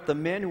brought up the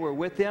men who were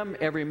with him,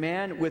 every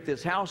man with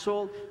his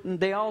household, and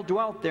they all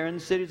dwelt there in the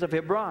cities of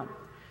Hebron.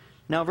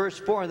 Now verse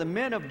 4, the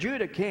men of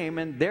Judah came,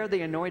 and there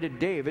they anointed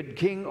David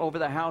king over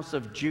the house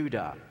of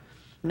Judah.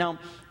 Now,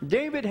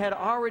 David had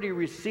already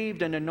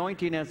received an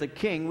anointing as a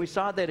king. We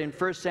saw that in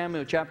 1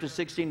 Samuel chapter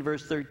 16,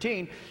 verse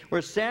 13,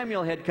 where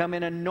Samuel had come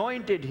and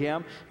anointed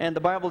him, and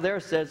the Bible there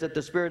says that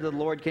the Spirit of the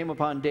Lord came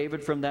upon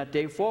David from that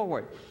day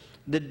forward.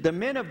 The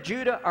men of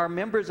Judah are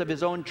members of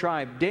his own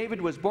tribe. David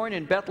was born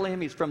in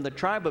Bethlehem. He's from the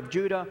tribe of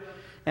Judah.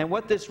 And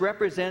what this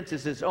represents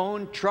is his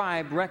own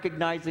tribe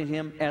recognizing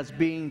him as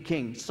being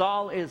king.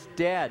 Saul is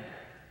dead.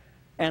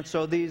 And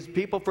so these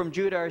people from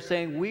Judah are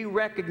saying, we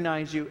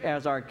recognize you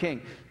as our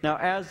king. Now,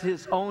 as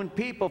his own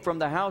people from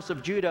the house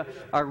of Judah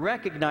are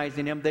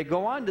recognizing him, they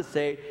go on to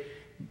say,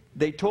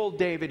 they told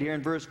David here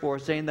in verse 4,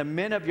 saying, the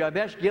men of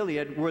Jabesh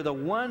Gilead were the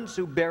ones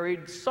who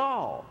buried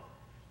Saul.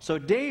 So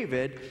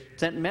David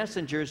sent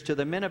messengers to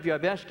the men of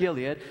Jabesh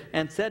Gilead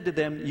and said to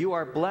them, you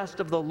are blessed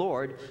of the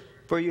Lord,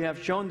 for you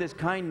have shown this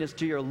kindness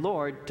to your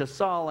Lord, to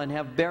Saul, and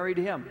have buried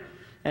him.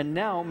 And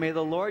now may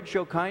the Lord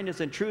show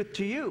kindness and truth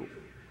to you.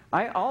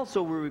 I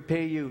also will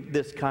repay you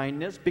this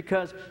kindness,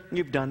 because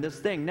you've done this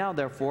thing. Now,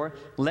 therefore,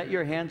 let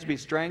your hands be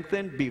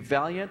strengthened, be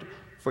valiant,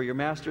 for your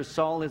master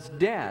Saul is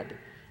dead.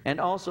 And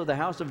also the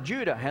house of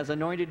Judah has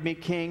anointed me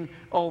king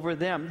over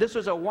them. This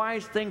was a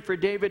wise thing for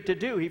David to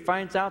do. He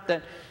finds out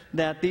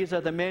that these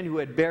are the men who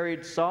had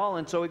buried Saul,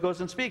 and so he goes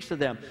and speaks to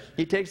them.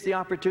 He takes the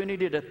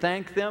opportunity to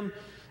thank them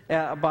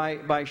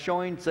by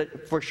showing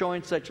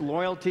such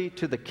loyalty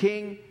to the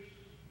king.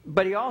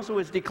 But he also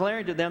is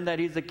declaring to them that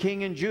he's the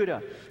king in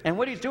Judah. And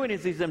what he's doing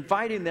is he's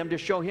inviting them to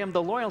show him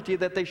the loyalty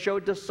that they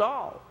showed to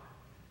Saul.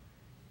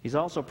 He's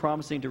also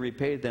promising to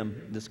repay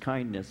them this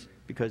kindness,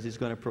 because he's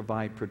going to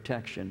provide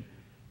protection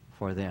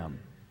for them.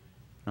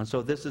 And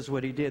so this is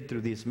what he did through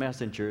these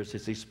messengers,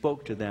 as he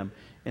spoke to them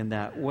in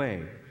that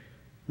way.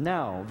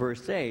 Now,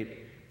 verse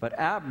 8, but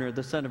Abner,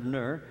 the son of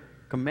Ner,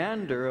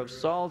 commander of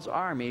Saul's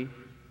army,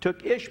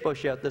 took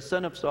Ishbosheth, the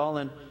son of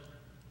Saul,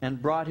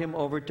 and brought him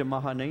over to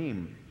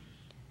Mahanaim.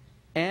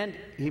 And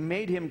he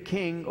made him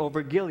king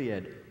over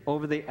Gilead,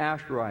 over the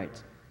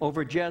Asherites,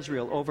 over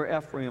Jezreel, over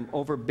Ephraim,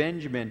 over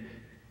Benjamin,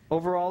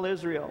 over all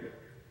Israel.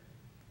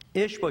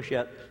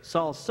 Ishbosheth,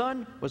 Saul's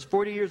son, was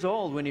 40 years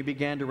old when he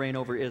began to reign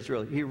over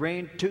Israel. He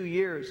reigned 2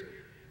 years.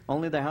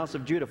 Only the house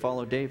of Judah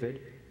followed David.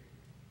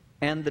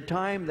 And the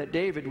time that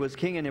David was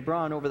king in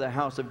Hebron over the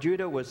house of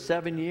Judah was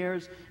 7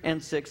 years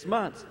and 6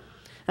 months.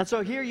 And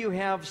so here you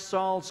have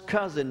Saul's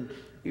cousin.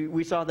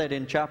 We saw that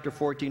in chapter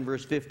 14,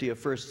 verse 50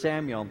 of 1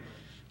 Samuel.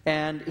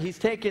 And he's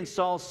taken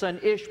Saul's son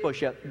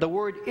Ishbosheth. The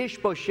word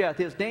Ishbosheth,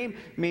 his name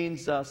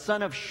means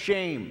son of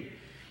shame.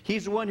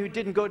 He's the one who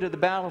didn't go to the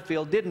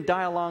battlefield, didn't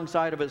die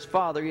alongside of his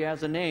father. He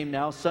has a name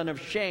now, son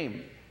of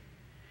shame.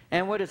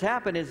 And what has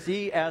happened is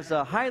he, as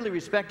a highly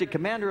respected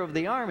commander of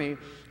the army,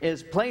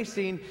 is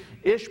placing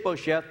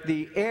Ishbosheth,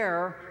 the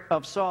heir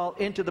of Saul,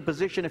 into the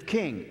position of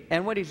king.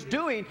 And what he's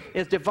doing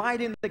is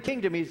dividing the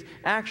kingdom. He's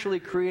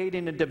actually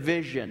creating a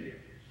division.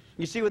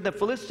 You see, when the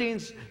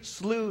Philistines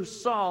slew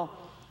Saul,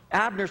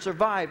 Abner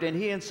survived, and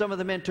he and some of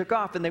the men took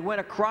off, and they went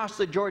across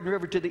the Jordan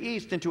River to the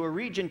east into a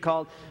region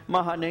called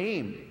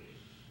Mahanaim.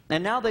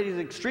 And now that he's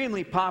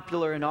extremely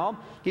popular and all,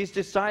 he's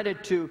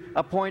decided to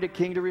appoint a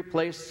king to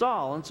replace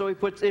Saul. And so he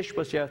puts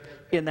Ishbosheth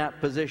in that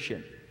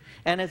position.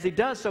 And as he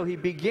does so, he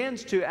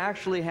begins to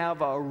actually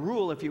have a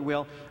rule, if you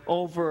will,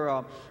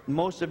 over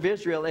most of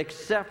Israel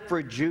except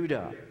for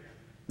Judah.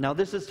 Now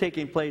this is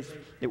taking place,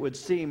 it would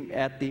seem,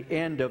 at the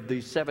end of the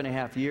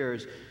 7.5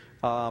 years,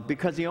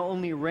 because he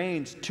only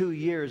reigns 2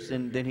 years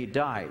and then he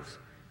dies.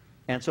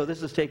 And so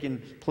this is taking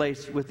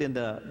place within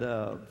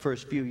the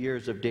first few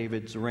years of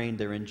David's reign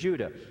there in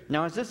Judah.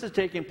 Now as this is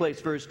taking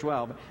place, verse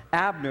 12,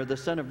 Abner, the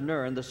son of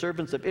Ner, and the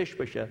servants of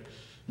Ishbosheth,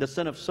 the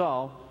son of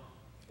Saul,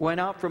 went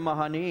out from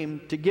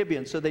Mahanaim to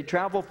Gibeon. So they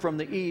traveled from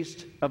the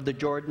east of the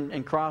Jordan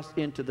and crossed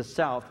into the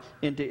south,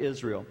 into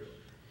Israel.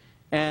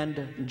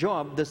 And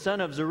Joab, the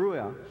son of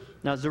Zeruiah.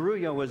 Now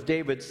Zeruiah was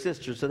David's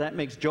sister, so that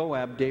makes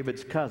Joab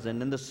David's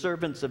cousin. And the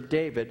servants of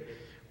David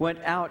went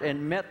out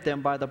and met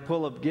them by the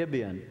pool of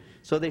Gibeon.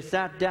 So they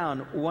sat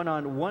down, one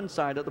on one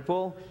side of the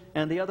pool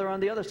and the other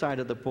on the other side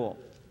of the pool.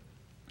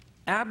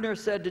 Abner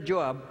said to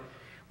Joab,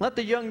 "Let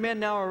the young men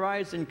now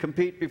arise and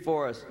compete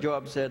before us."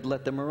 Joab said,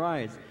 "Let them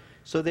arise."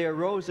 So they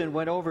arose and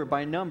went over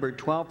by number,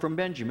 12 from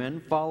Benjamin,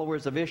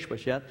 followers of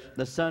Ishbosheth,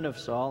 the son of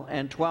Saul,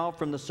 and 12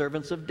 from the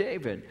servants of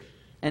David.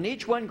 And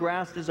each one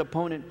grasped his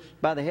opponent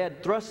by the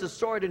head, thrust his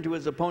sword into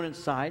his opponent's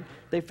side.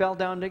 They fell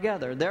down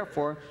together.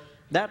 Therefore,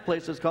 that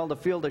place is called the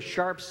field of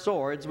sharp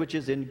swords, which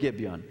is in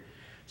Gibeon.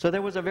 So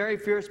there was a very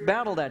fierce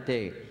battle that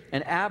day,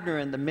 and Abner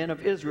and the men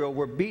of Israel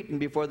were beaten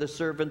before the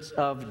servants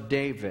of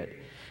David.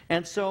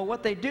 And so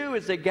what they do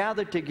is they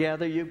gather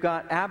together. You've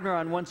got Abner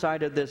on one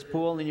side of this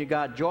pool, and you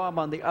got Joab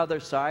on the other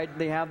side.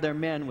 They have their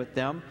men with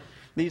them.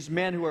 These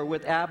men who are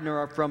with Abner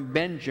are from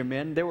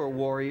Benjamin. They were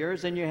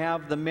warriors. And you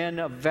have the men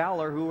of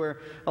valor who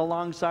were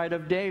alongside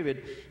of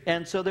David.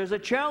 And so there's a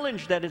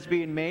challenge that is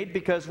being made,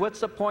 because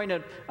what's the point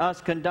of us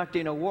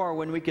conducting a war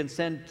when we can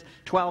send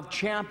 12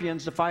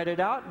 champions to fight it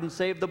out and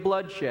save the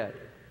bloodshed?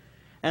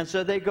 And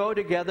so they go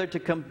together to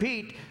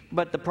compete,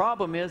 but the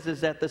problem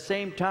is at the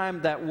same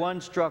time that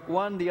one struck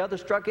one, the other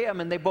struck him,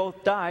 and they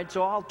both died,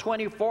 so all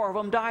 24 of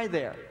them die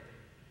there.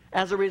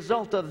 As a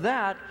result of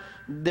that,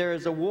 there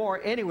is a war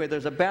anyway.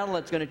 There's a battle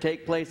that's going to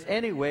take place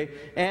anyway,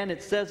 and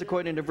it says,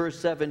 according to verse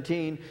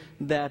 17,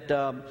 that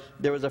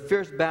there was a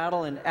fierce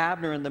battle, and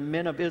Abner and the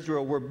men of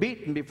Israel were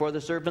beaten before the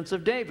servants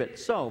of David.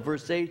 So,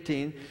 verse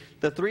 18,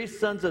 the three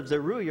sons of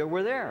Zeruiah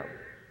were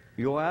there,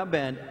 Joab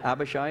and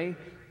Abishai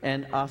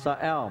and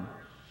Asahel.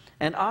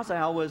 And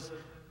Asahel was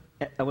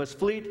was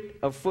fleet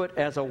of foot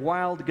as a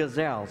wild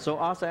gazelle. So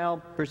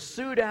Asahel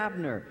pursued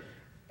Abner,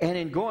 and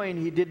in going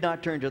he did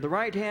not turn to the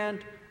right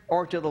hand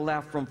or to the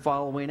left from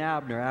following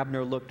Abner.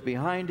 Abner looked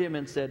behind him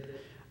and said,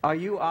 "Are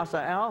you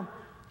Asahel?"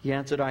 He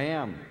answered, "I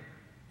am."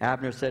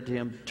 Abner said to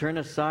him, "Turn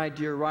aside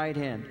to your right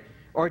hand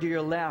or to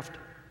your left.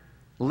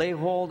 Lay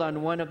hold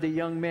on one of the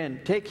young men.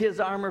 Take his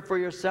armor for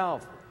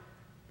yourself."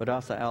 But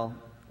Asahel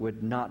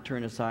would not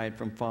turn aside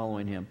from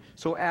following him.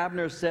 So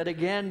Abner said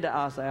again to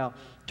Asahel,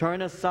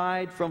 "Turn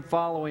aside from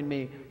following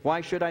me.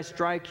 Why should I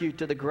strike you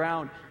to the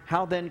ground?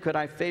 How then could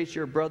I face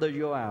your brother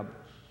Joab?"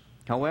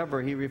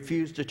 However, he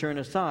refused to turn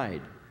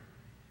aside.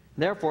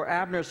 Therefore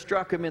Abner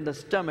struck him in the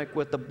stomach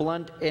with the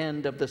blunt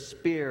end of the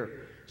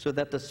spear, so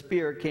that the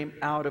spear came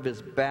out of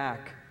his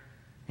back,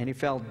 and he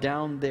fell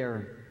down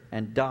there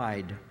and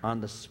died on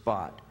the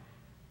spot.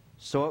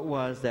 So it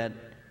was that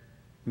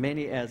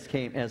many as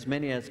came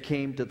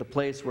to the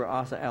place where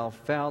Asahel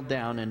fell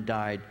down and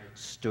died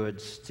stood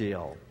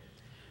still.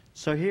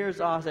 So here's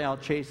Asahel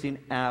chasing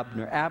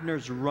Abner.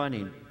 Abner's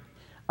running.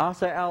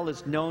 Asahel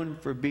is known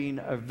for being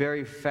a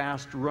very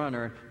fast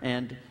runner,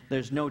 and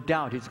there's no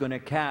doubt he's going to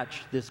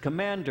catch this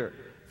commander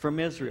from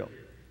Israel.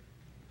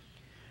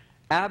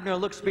 Abner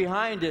looks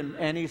behind him,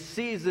 and he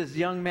sees this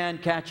young man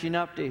catching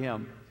up to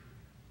him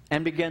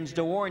and begins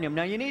to warn him.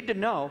 Now, you need to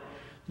know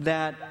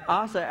that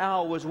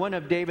Asahel was one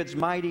of David's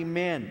mighty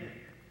men.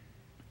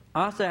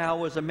 Asahel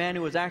was a man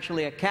who was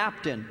actually a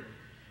captain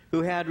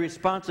who had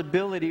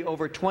responsibility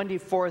over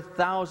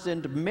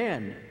 24,000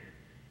 men.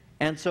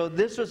 And so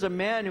this was a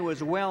man who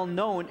was well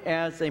known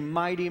as a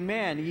mighty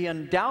man. He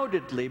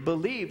undoubtedly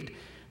believed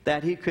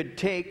that he could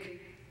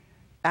take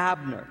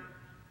Abner.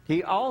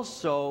 He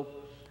also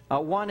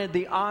wanted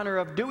the honor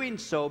of doing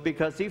so,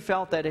 because he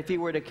felt that if he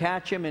were to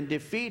catch him and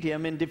defeat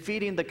him in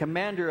defeating the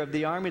commander of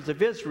the armies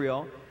of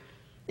Israel,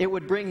 it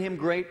would bring him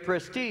great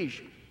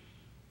prestige.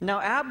 Now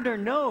Abner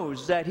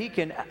knows that he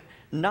can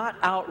not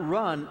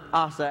outrun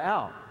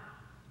Asahel,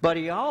 but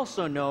he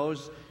also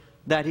knows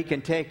that he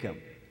can take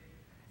him.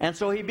 And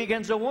so he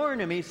begins to warn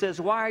him. He says,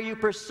 "Why are you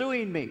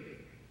pursuing me?"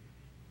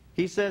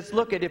 He says,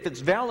 "Look, if it's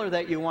valor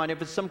that you want,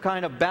 if it's some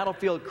kind of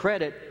battlefield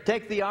credit,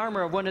 take the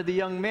armor of one of the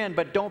young men,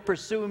 but don't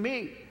pursue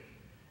me."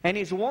 And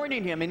he's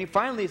warning him, and he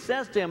finally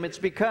says to him, "It's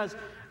because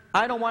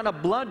I don't want a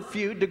blood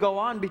feud to go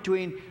on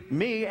between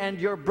me and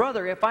your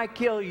brother. If I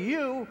kill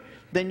you,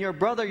 then your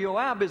brother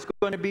Joab is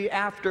going to be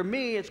after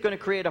me. It's going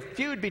to create a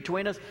feud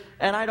between us,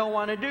 and I don't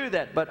want to do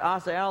that." But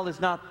Asahel is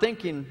not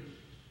thinking,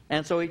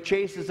 and so he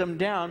chases him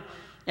down.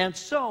 And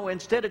so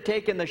instead of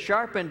taking the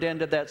sharpened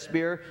end of that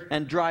spear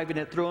and driving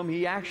it through him,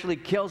 he actually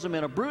kills him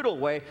in a brutal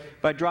way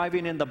by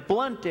driving in the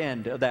blunt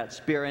end of that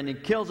spear, and he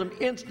kills him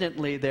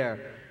instantly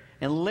there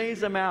and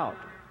lays him out.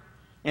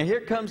 And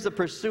here comes the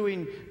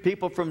pursuing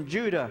people from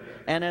Judah,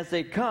 and as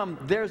they come,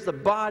 there's the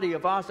body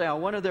of Asahel,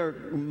 one of their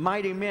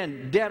mighty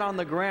men, dead on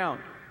the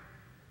ground.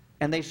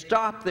 And they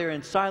stop there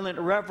in silent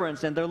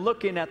reverence, and they're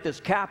looking at this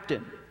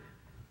captain,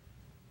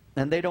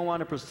 and they don't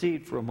want to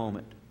proceed for a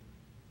moment.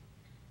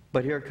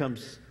 But here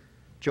comes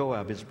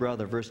Joab, his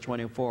brother, verse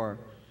 24.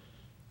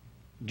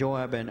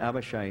 Joab and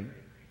Abishai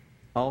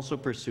also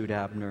pursued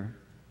Abner.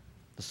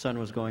 The sun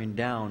was going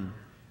down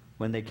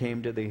when they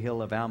came to the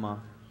hill of Ammah,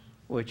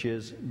 which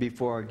is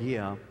before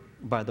Giah,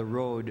 by the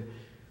road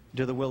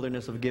to the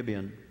wilderness of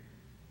Gibeon.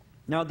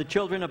 Now the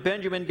children of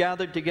Benjamin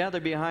gathered together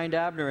behind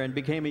Abner and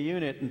became a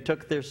unit and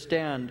took their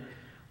stand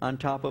on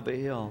top of a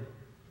hill.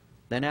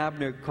 Then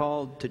Abner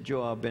called to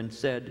Joab and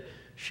said,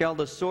 "Shall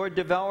the sword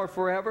devour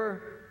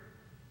forever?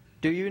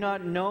 Do you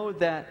not know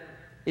that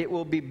it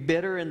will be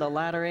bitter in the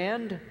latter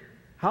end?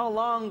 How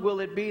long will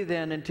it be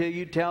then until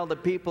you tell the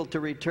people to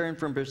return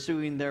from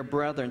pursuing their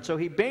brethren?" So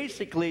he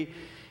basically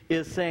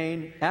is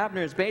saying,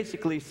 Abner is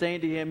basically saying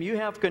to him, you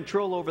have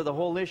control over the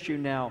whole issue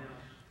now.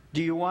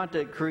 Do you want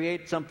to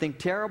create something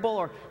terrible,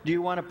 or do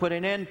you want to put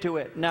an end to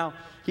it? Now,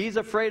 he's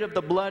afraid of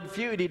the blood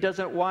feud. He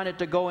doesn't want it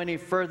to go any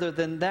further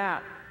than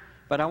that.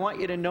 But I want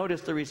you to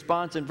notice the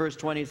response in verse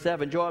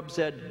 27. Joab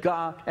said,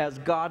 "God, as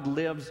God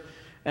lives,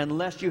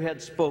 unless you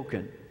had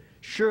spoken,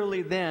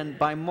 surely then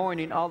by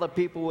morning all the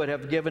people would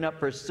have given up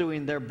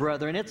pursuing their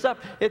brethren."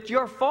 It's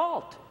your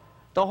fault.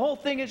 The whole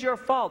thing is your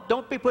fault.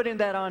 Don't be putting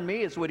that on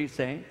me, is what he's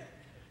saying.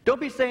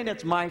 Don't be saying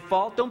it's my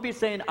fault. Don't be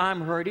saying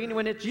I'm hurting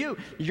when it's you.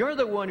 You're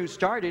the one who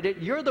started it.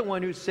 You're the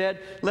one who said,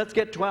 let's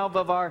get 12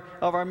 of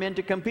our men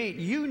to compete.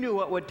 You knew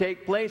what would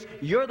take place.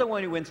 You're the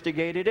one who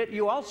instigated it.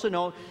 You also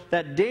know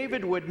that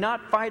David would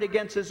not fight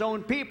against his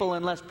own people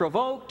unless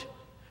provoked.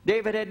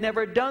 David had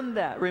never done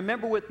that.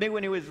 Remember with me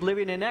when he was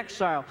living in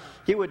exile,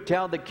 he would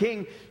tell the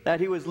king that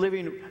he was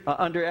living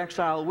under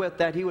exile with,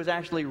 that he was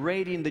actually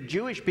raiding the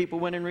Jewish people,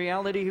 when in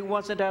reality he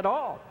wasn't at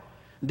all.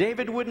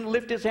 David wouldn't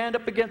lift his hand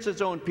up against his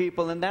own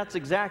people, and that's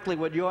exactly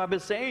what Joab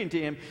is saying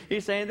to him.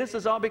 He's saying, this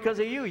is all because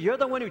of you. You're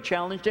the one who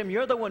challenged him.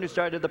 You're the one who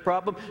started the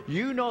problem.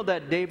 You know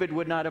that David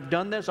would not have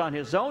done this on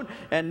his own,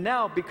 and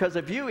now because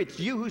of you, it's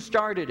you who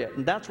started it.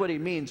 And that's what he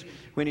means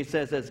when he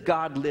says, as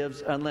God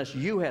lives, unless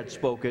you had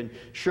spoken,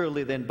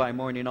 surely then by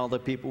morning all the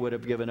people would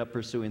have given up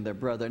pursuing their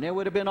brother. And it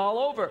would have been all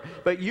over.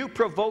 But you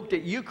provoked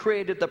it. You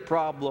created the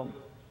problem.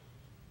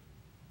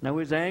 Now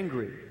he's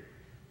angry.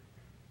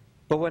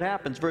 But what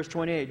happens? Verse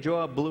 28,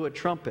 Joab blew a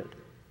trumpet,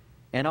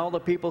 and all the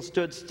people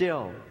stood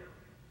still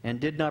and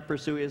did not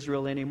pursue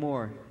Israel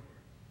anymore,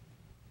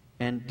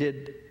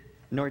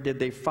 nor did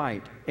they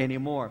fight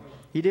anymore.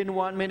 He didn't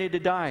want many to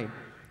die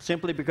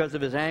simply because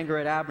of his anger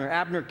at Abner.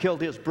 Abner killed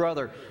his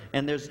brother,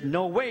 and there's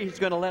no way he's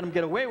going to let him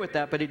get away with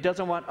that, but he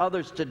doesn't want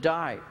others to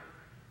die.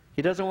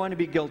 He doesn't want to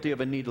be guilty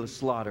of a needless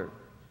slaughter.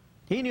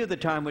 He knew the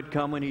time would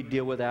come when he'd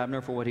deal with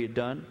Abner for what he had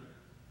done.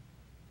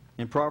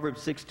 In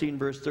Proverbs 16,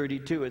 verse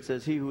 32, it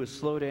says, he who is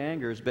slow to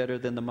anger is better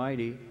than the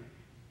mighty.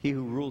 He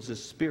who rules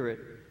his spirit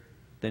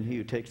than he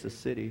who takes the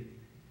city.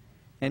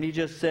 And he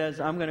just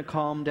says, I'm going to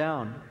calm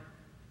down.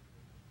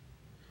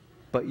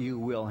 But you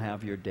will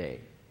have your day.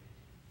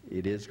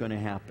 It is going to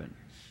happen.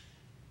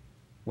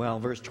 Well,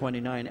 verse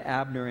 29,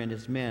 Abner and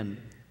his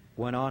men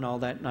went on all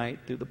that night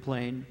through the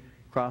plain,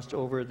 crossed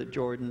over the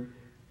Jordan,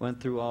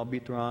 went through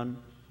Al-Bithron,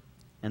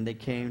 and they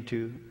came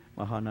to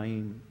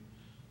Mahanaim.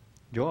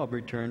 Joab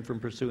returned from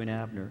pursuing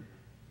Abner,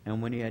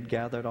 and when he had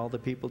gathered all the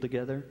people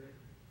together,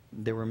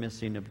 there were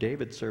missing of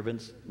David's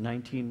servants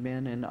 19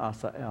 men and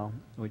Asael,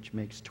 which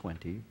makes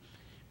 20.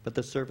 But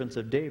the servants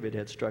of David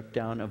had struck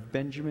down of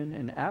Benjamin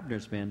and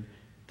Abner's men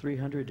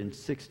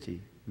 360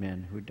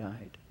 men who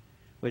died,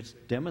 which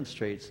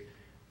demonstrates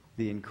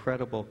the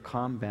incredible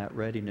combat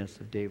readiness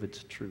of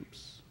David's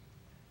troops.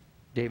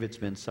 David's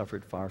men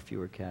suffered far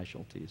fewer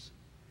casualties.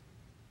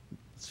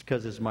 It's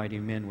because his mighty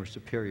men were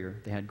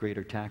superior. They had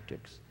greater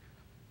tactics.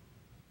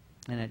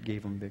 And it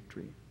gave him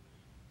victory.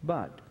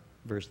 But,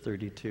 verse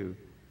 32,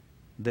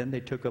 then they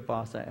took up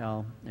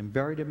Asael and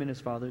buried him in his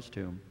father's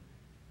tomb,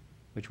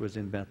 which was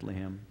in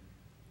Bethlehem.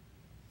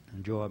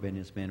 And Joab and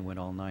his men went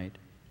all night.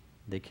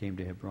 They came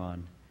to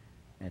Hebron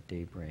at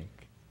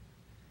daybreak.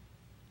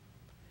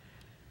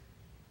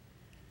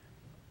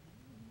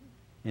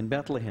 In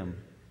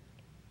Bethlehem,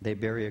 they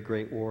bury a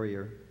great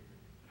warrior.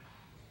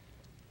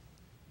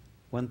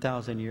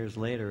 1,000 years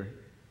later,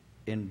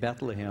 in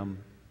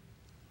Bethlehem,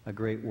 a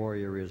great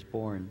warrior is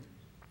born.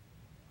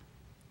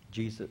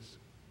 Jesus.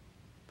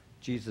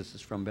 Jesus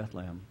is from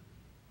Bethlehem.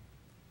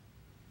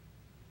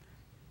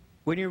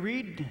 When you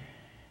read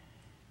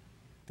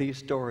these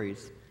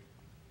stories,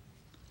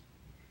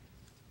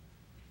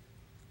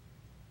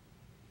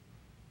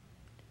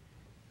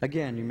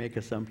 again, you make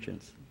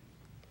assumptions.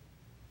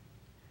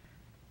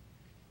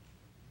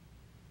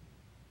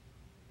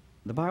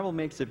 The Bible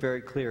makes it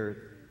very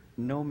clear,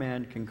 no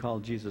man can call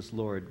Jesus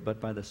Lord but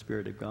by the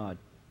Spirit of God.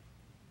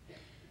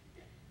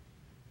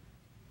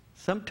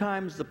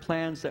 Sometimes the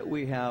plans that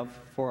we have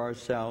for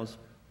ourselves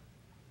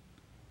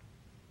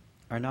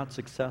are not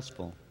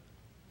successful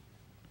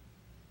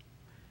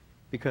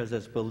because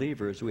as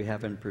believers we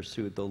haven't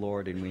pursued the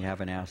Lord and we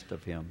haven't asked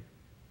of Him.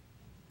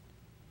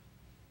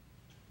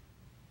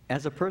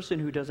 As a person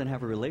who doesn't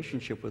have a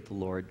relationship with the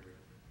Lord,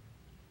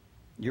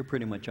 you're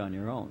pretty much on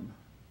your own,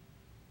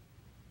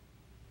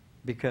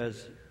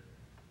 because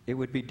it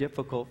would be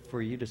difficult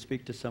for you to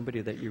speak to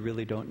somebody that you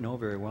really don't know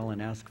very well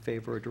and ask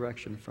favor or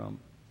direction from.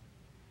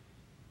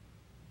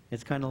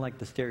 It's kind of like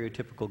the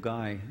stereotypical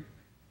guy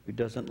who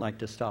doesn't like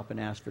to stop and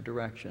ask for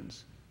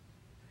directions.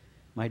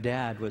 My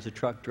dad was a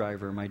truck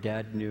driver. My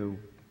dad knew,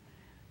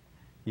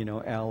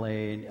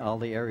 L.A. and all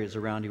the areas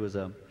around. He was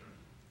a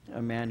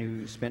man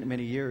who spent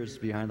many years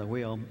behind the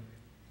wheel,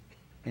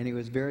 and he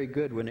was very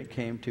good when it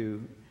came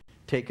to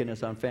taking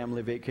us on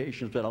family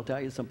vacations. But I'll tell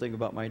you something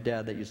about my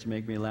dad that used to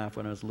make me laugh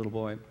when I was a little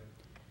boy.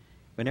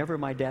 Whenever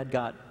my dad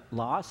got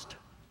lost,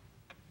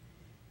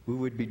 we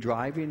would be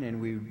driving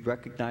and we would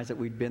recognize that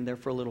we'd been there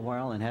for a little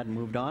while and hadn't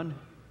moved on.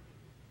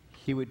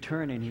 He would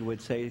turn and he would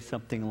say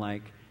something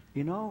like,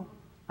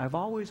 I've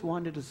always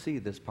wanted to see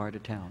this part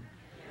of town.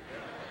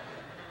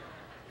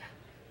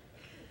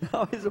 I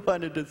always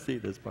wanted to see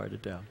this part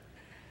of town.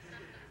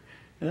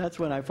 And that's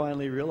when I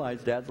finally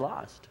realized Dad's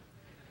lost.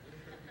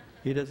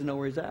 He doesn't know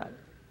where he's at.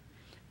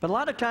 But a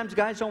lot of times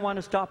guys don't want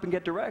to stop and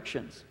get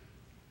directions.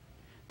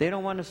 They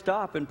don't want to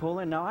stop and pull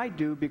in. Now I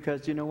do,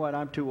 because you know what?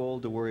 I'm too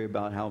old to worry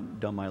about how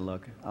dumb I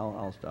look.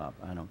 I'll stop.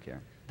 I don't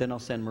care. Then I'll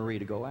send Marie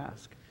to go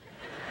ask.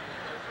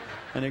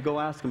 And they go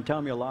ask him, tell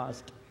him you're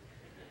lost.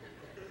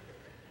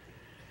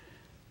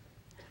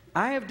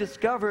 I have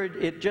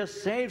discovered it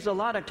just saves a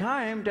lot of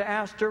time to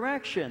ask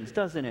directions,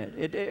 doesn't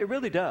it? It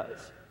really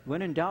does.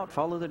 When in doubt,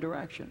 follow the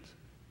directions.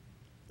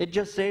 It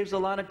just saves a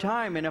lot of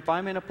time. And if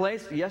I'm in a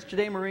place,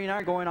 yesterday Marie and I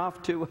are going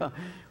off to,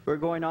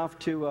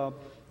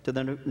 to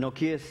the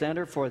Nokia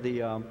Center for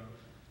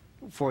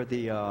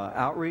the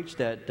outreach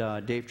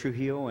that Dave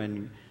Trujillo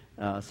in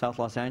South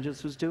Los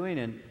Angeles was doing.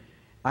 And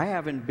I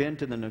haven't been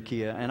to the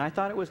Nokia, and I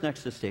thought it was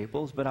next to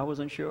Staples, but I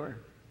wasn't sure.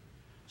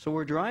 So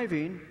we're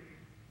driving,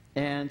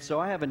 and so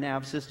I have a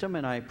nav system,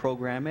 and I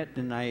program it,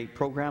 and I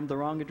programmed the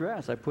wrong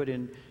address. I put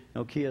in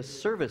Nokia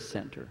Service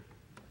Center.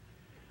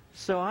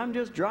 So I'm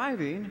just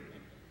driving,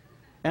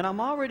 and I'm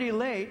already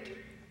late,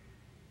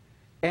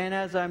 and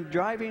as I'm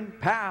driving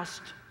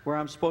past where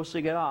I'm supposed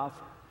to get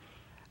off,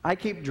 I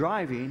keep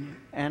driving,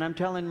 and I'm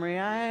telling Marie,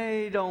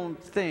 I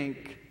don't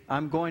think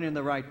I'm going in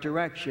the right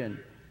direction.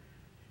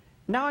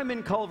 Now I'm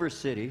in Culver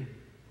City,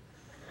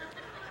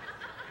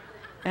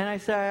 and I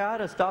say I ought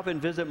to stop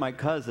and visit my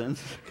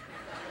cousins,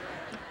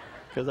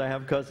 because I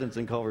have cousins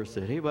in Culver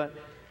City, but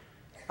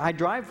I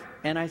drive,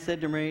 and I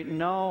said to Marie,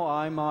 no,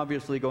 I'm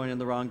obviously going in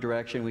the wrong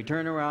direction. We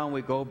turn around,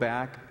 we go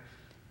back,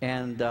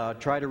 and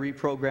try to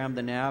reprogram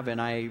the nav,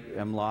 and I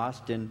am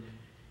lost, and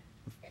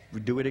we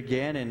do it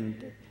again,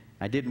 and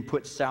I didn't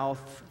put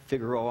South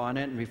Figaro on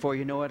it, and before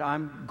you know it,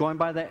 I'm going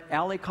by the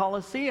Alley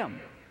Coliseum.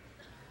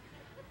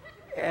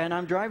 And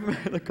I'm driving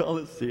by the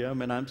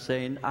Coliseum, and I'm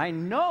saying, I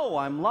know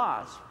I'm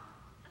lost.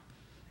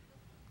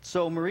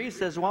 So Marie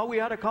says, well, we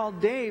ought to call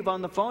Dave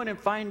on the phone and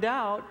find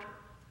out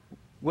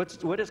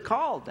what it's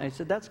called. I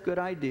said, that's a good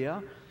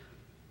idea.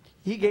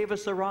 He gave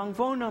us the wrong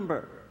phone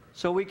number,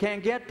 so we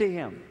can't get to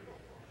him.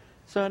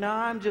 So now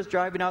I'm just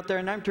driving out there,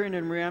 and I'm turning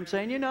to Marie. I'm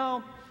saying, you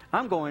know,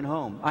 I'm going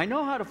home. I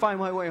know how to find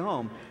my way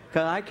home,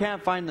 because I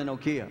can't find the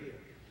Nokia.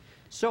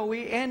 So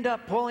we end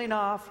up pulling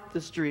off the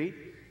street,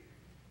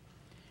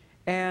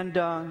 and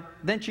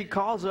then she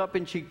calls up,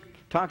 and she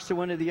talks to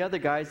one of the other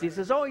guys. He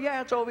says, oh,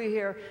 yeah, it's over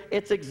here.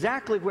 It's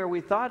exactly where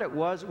we thought it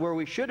was, where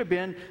we should have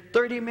been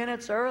 30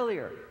 minutes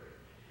earlier.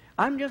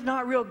 I'm just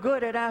not real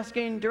good at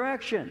asking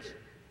directions.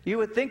 You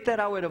would think that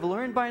I would have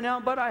learned by now,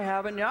 but I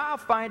haven't. I'll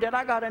find it.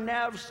 I got a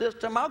nav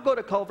system. I'll go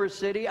to Culver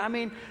City. I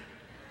mean,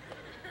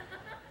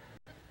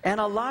 and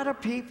a lot of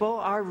people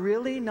are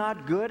really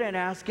not good at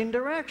asking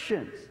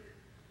directions.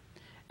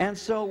 And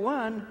so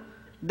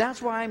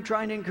that's why I'm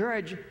trying to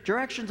encourage,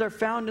 directions are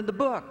found in the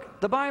book,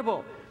 the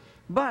Bible.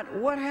 But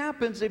what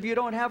happens if you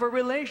don't have a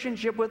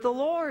relationship with the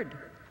Lord?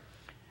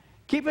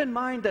 Keep in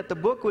mind that the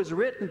book was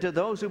written to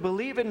those who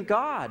believe in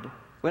God.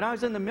 When I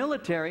was in the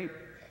military,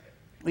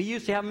 we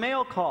used to have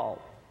mail call.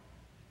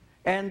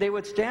 And they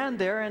would stand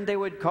there and they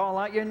would call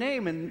out your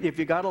name. And if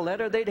you got a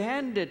letter, they'd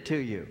hand it to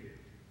you.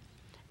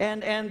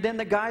 And then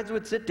the guys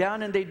would sit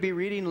down and they'd be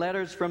reading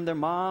letters from their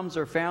moms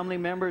or family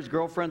members,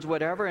 girlfriends,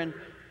 whatever.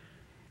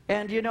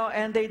 And you know,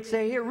 and they'd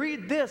say, here,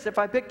 read this. If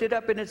I picked it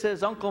up and it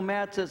says, Uncle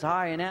Matt says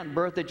hi, and Aunt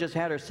Bertha just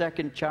had her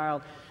second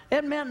child,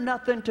 it meant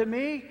nothing to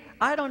me.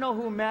 I don't know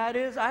who Matt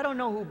is. I don't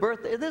know who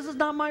Bertha is. This is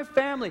not my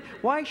family.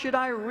 Why should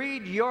I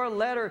read your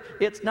letter?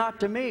 It's not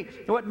to me.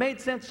 What made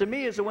sense to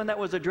me is the one that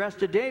was addressed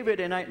to David,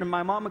 and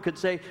my mama could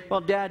say, well,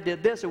 Dad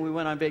did this, and we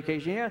went on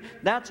vacation here.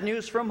 That's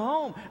news from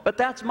home, but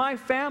that's my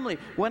family.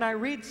 When I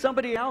read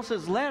somebody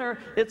else's letter,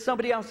 it's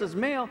somebody else's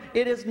mail.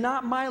 It is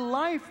not my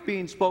life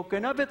being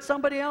spoken of. It's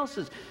somebody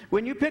else's.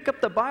 When you pick up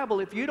the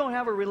Bible, if you don't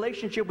have a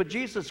relationship with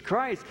Jesus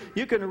Christ,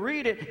 you can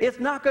read it. It's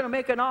not going to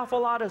make an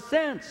awful lot of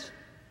sense,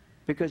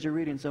 because you're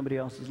reading somebody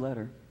else's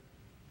letter.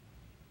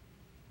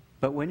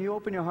 But when you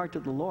open your heart to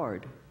the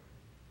Lord,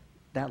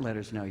 that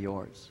letter's now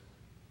yours.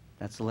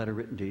 That's the letter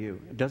written to you.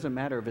 It doesn't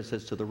matter if it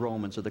says to the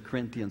Romans or the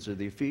Corinthians or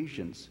the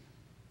Ephesians.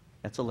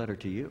 That's a letter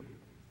to you.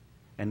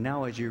 And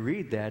now as you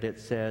read that, it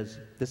says,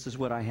 this is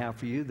what I have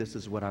for you, this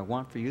is what I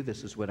want for you,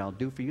 this is what I'll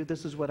do for you,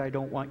 this is what I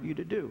don't want you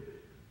to do.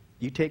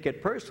 You take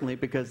it personally,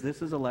 because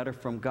this is a letter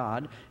from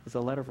God. It's a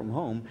letter from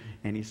home,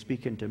 and He's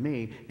speaking to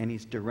me, and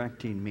He's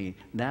directing me.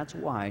 That's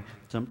why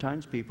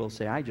sometimes people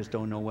say, I just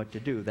don't know what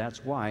to do.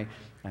 That's why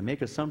I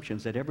make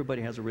assumptions that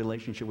everybody has a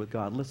relationship with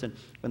God. Listen,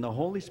 when the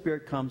Holy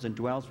Spirit comes and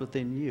dwells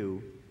within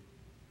you,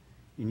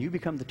 and you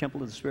become the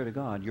temple of the Spirit of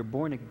God, you're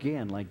born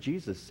again, like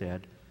Jesus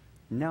said.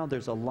 Now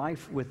there's a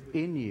life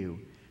within you.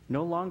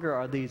 No longer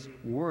are these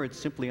words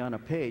simply on a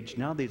page.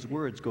 Now these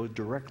words go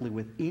directly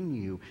within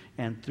you.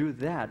 And through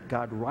that,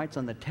 God writes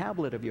on the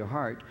tablet of your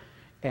heart,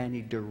 and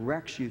He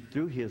directs you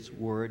through His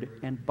Word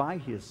and by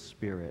His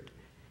Spirit.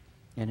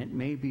 And it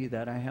may be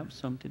that I have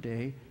some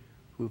today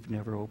who've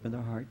never opened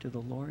their heart to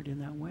the Lord in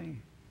that way.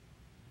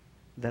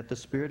 That the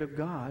Spirit of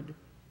God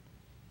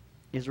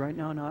is right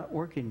now not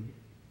working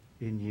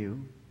in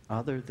you,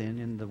 other than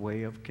in the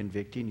way of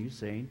convicting you,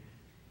 saying,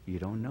 you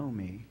don't know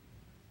me.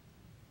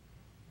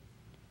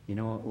 You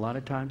know, a lot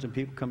of times when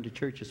people come to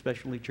church,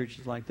 especially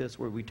churches like this,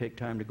 where we take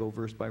time to go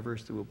verse by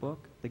verse through a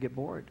book, they get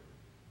bored.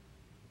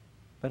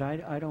 But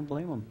I don't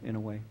blame them in a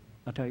way.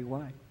 I'll tell you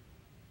why.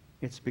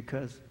 It's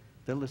because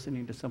they're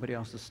listening to somebody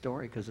else's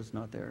story, because it's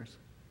not theirs.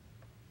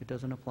 It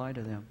doesn't apply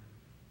to them.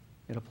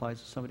 It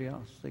applies to somebody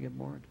else. They get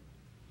bored.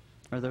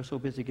 Or they're so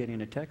busy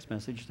getting a text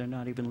message, they're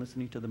not even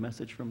listening to the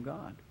message from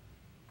God,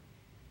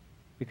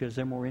 because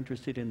they're more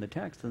interested in the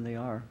text than they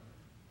are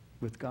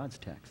with God's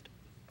text.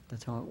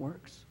 That's how it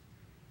works.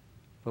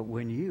 But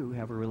when you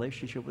have a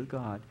relationship with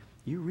God,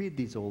 you read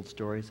these old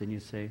stories and you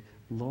say,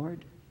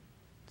 Lord,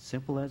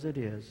 simple as it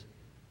is,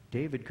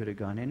 David could have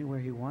gone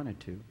anywhere he wanted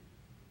to,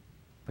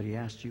 but he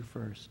asked you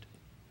first.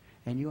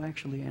 And you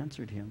actually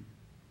answered him.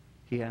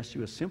 He asked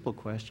you a simple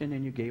question,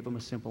 and you gave him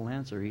a simple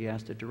answer. He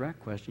asked a direct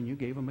question, you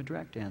gave him a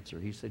direct answer.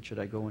 He said, should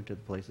I go into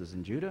the places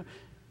in Judah?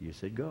 You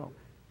said, go.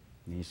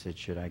 And he said,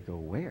 should I go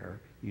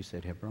where? You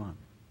said, Hebron.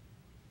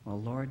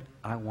 Well, Lord,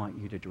 I want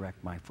you to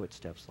direct my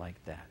footsteps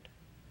like that.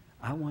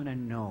 I want to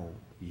know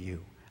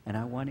you, and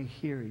I want to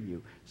hear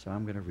you. So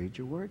I'm going to read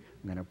your word,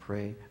 I'm going to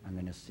pray, I'm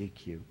going to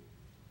seek you.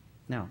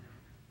 Now,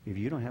 if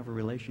you don't have a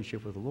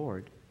relationship with the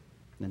Lord,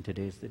 then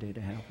today's the day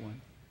to have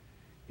one.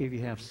 If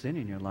you have sin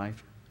in your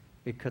life,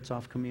 it cuts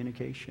off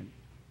communication.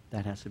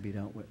 That has to be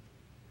dealt with.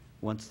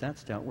 Once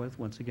that's dealt with,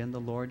 once again, the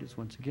Lord is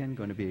once again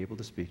going to be able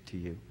to speak to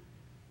you.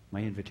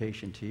 My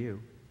invitation to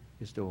you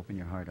is to open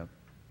your heart up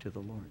to the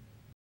Lord.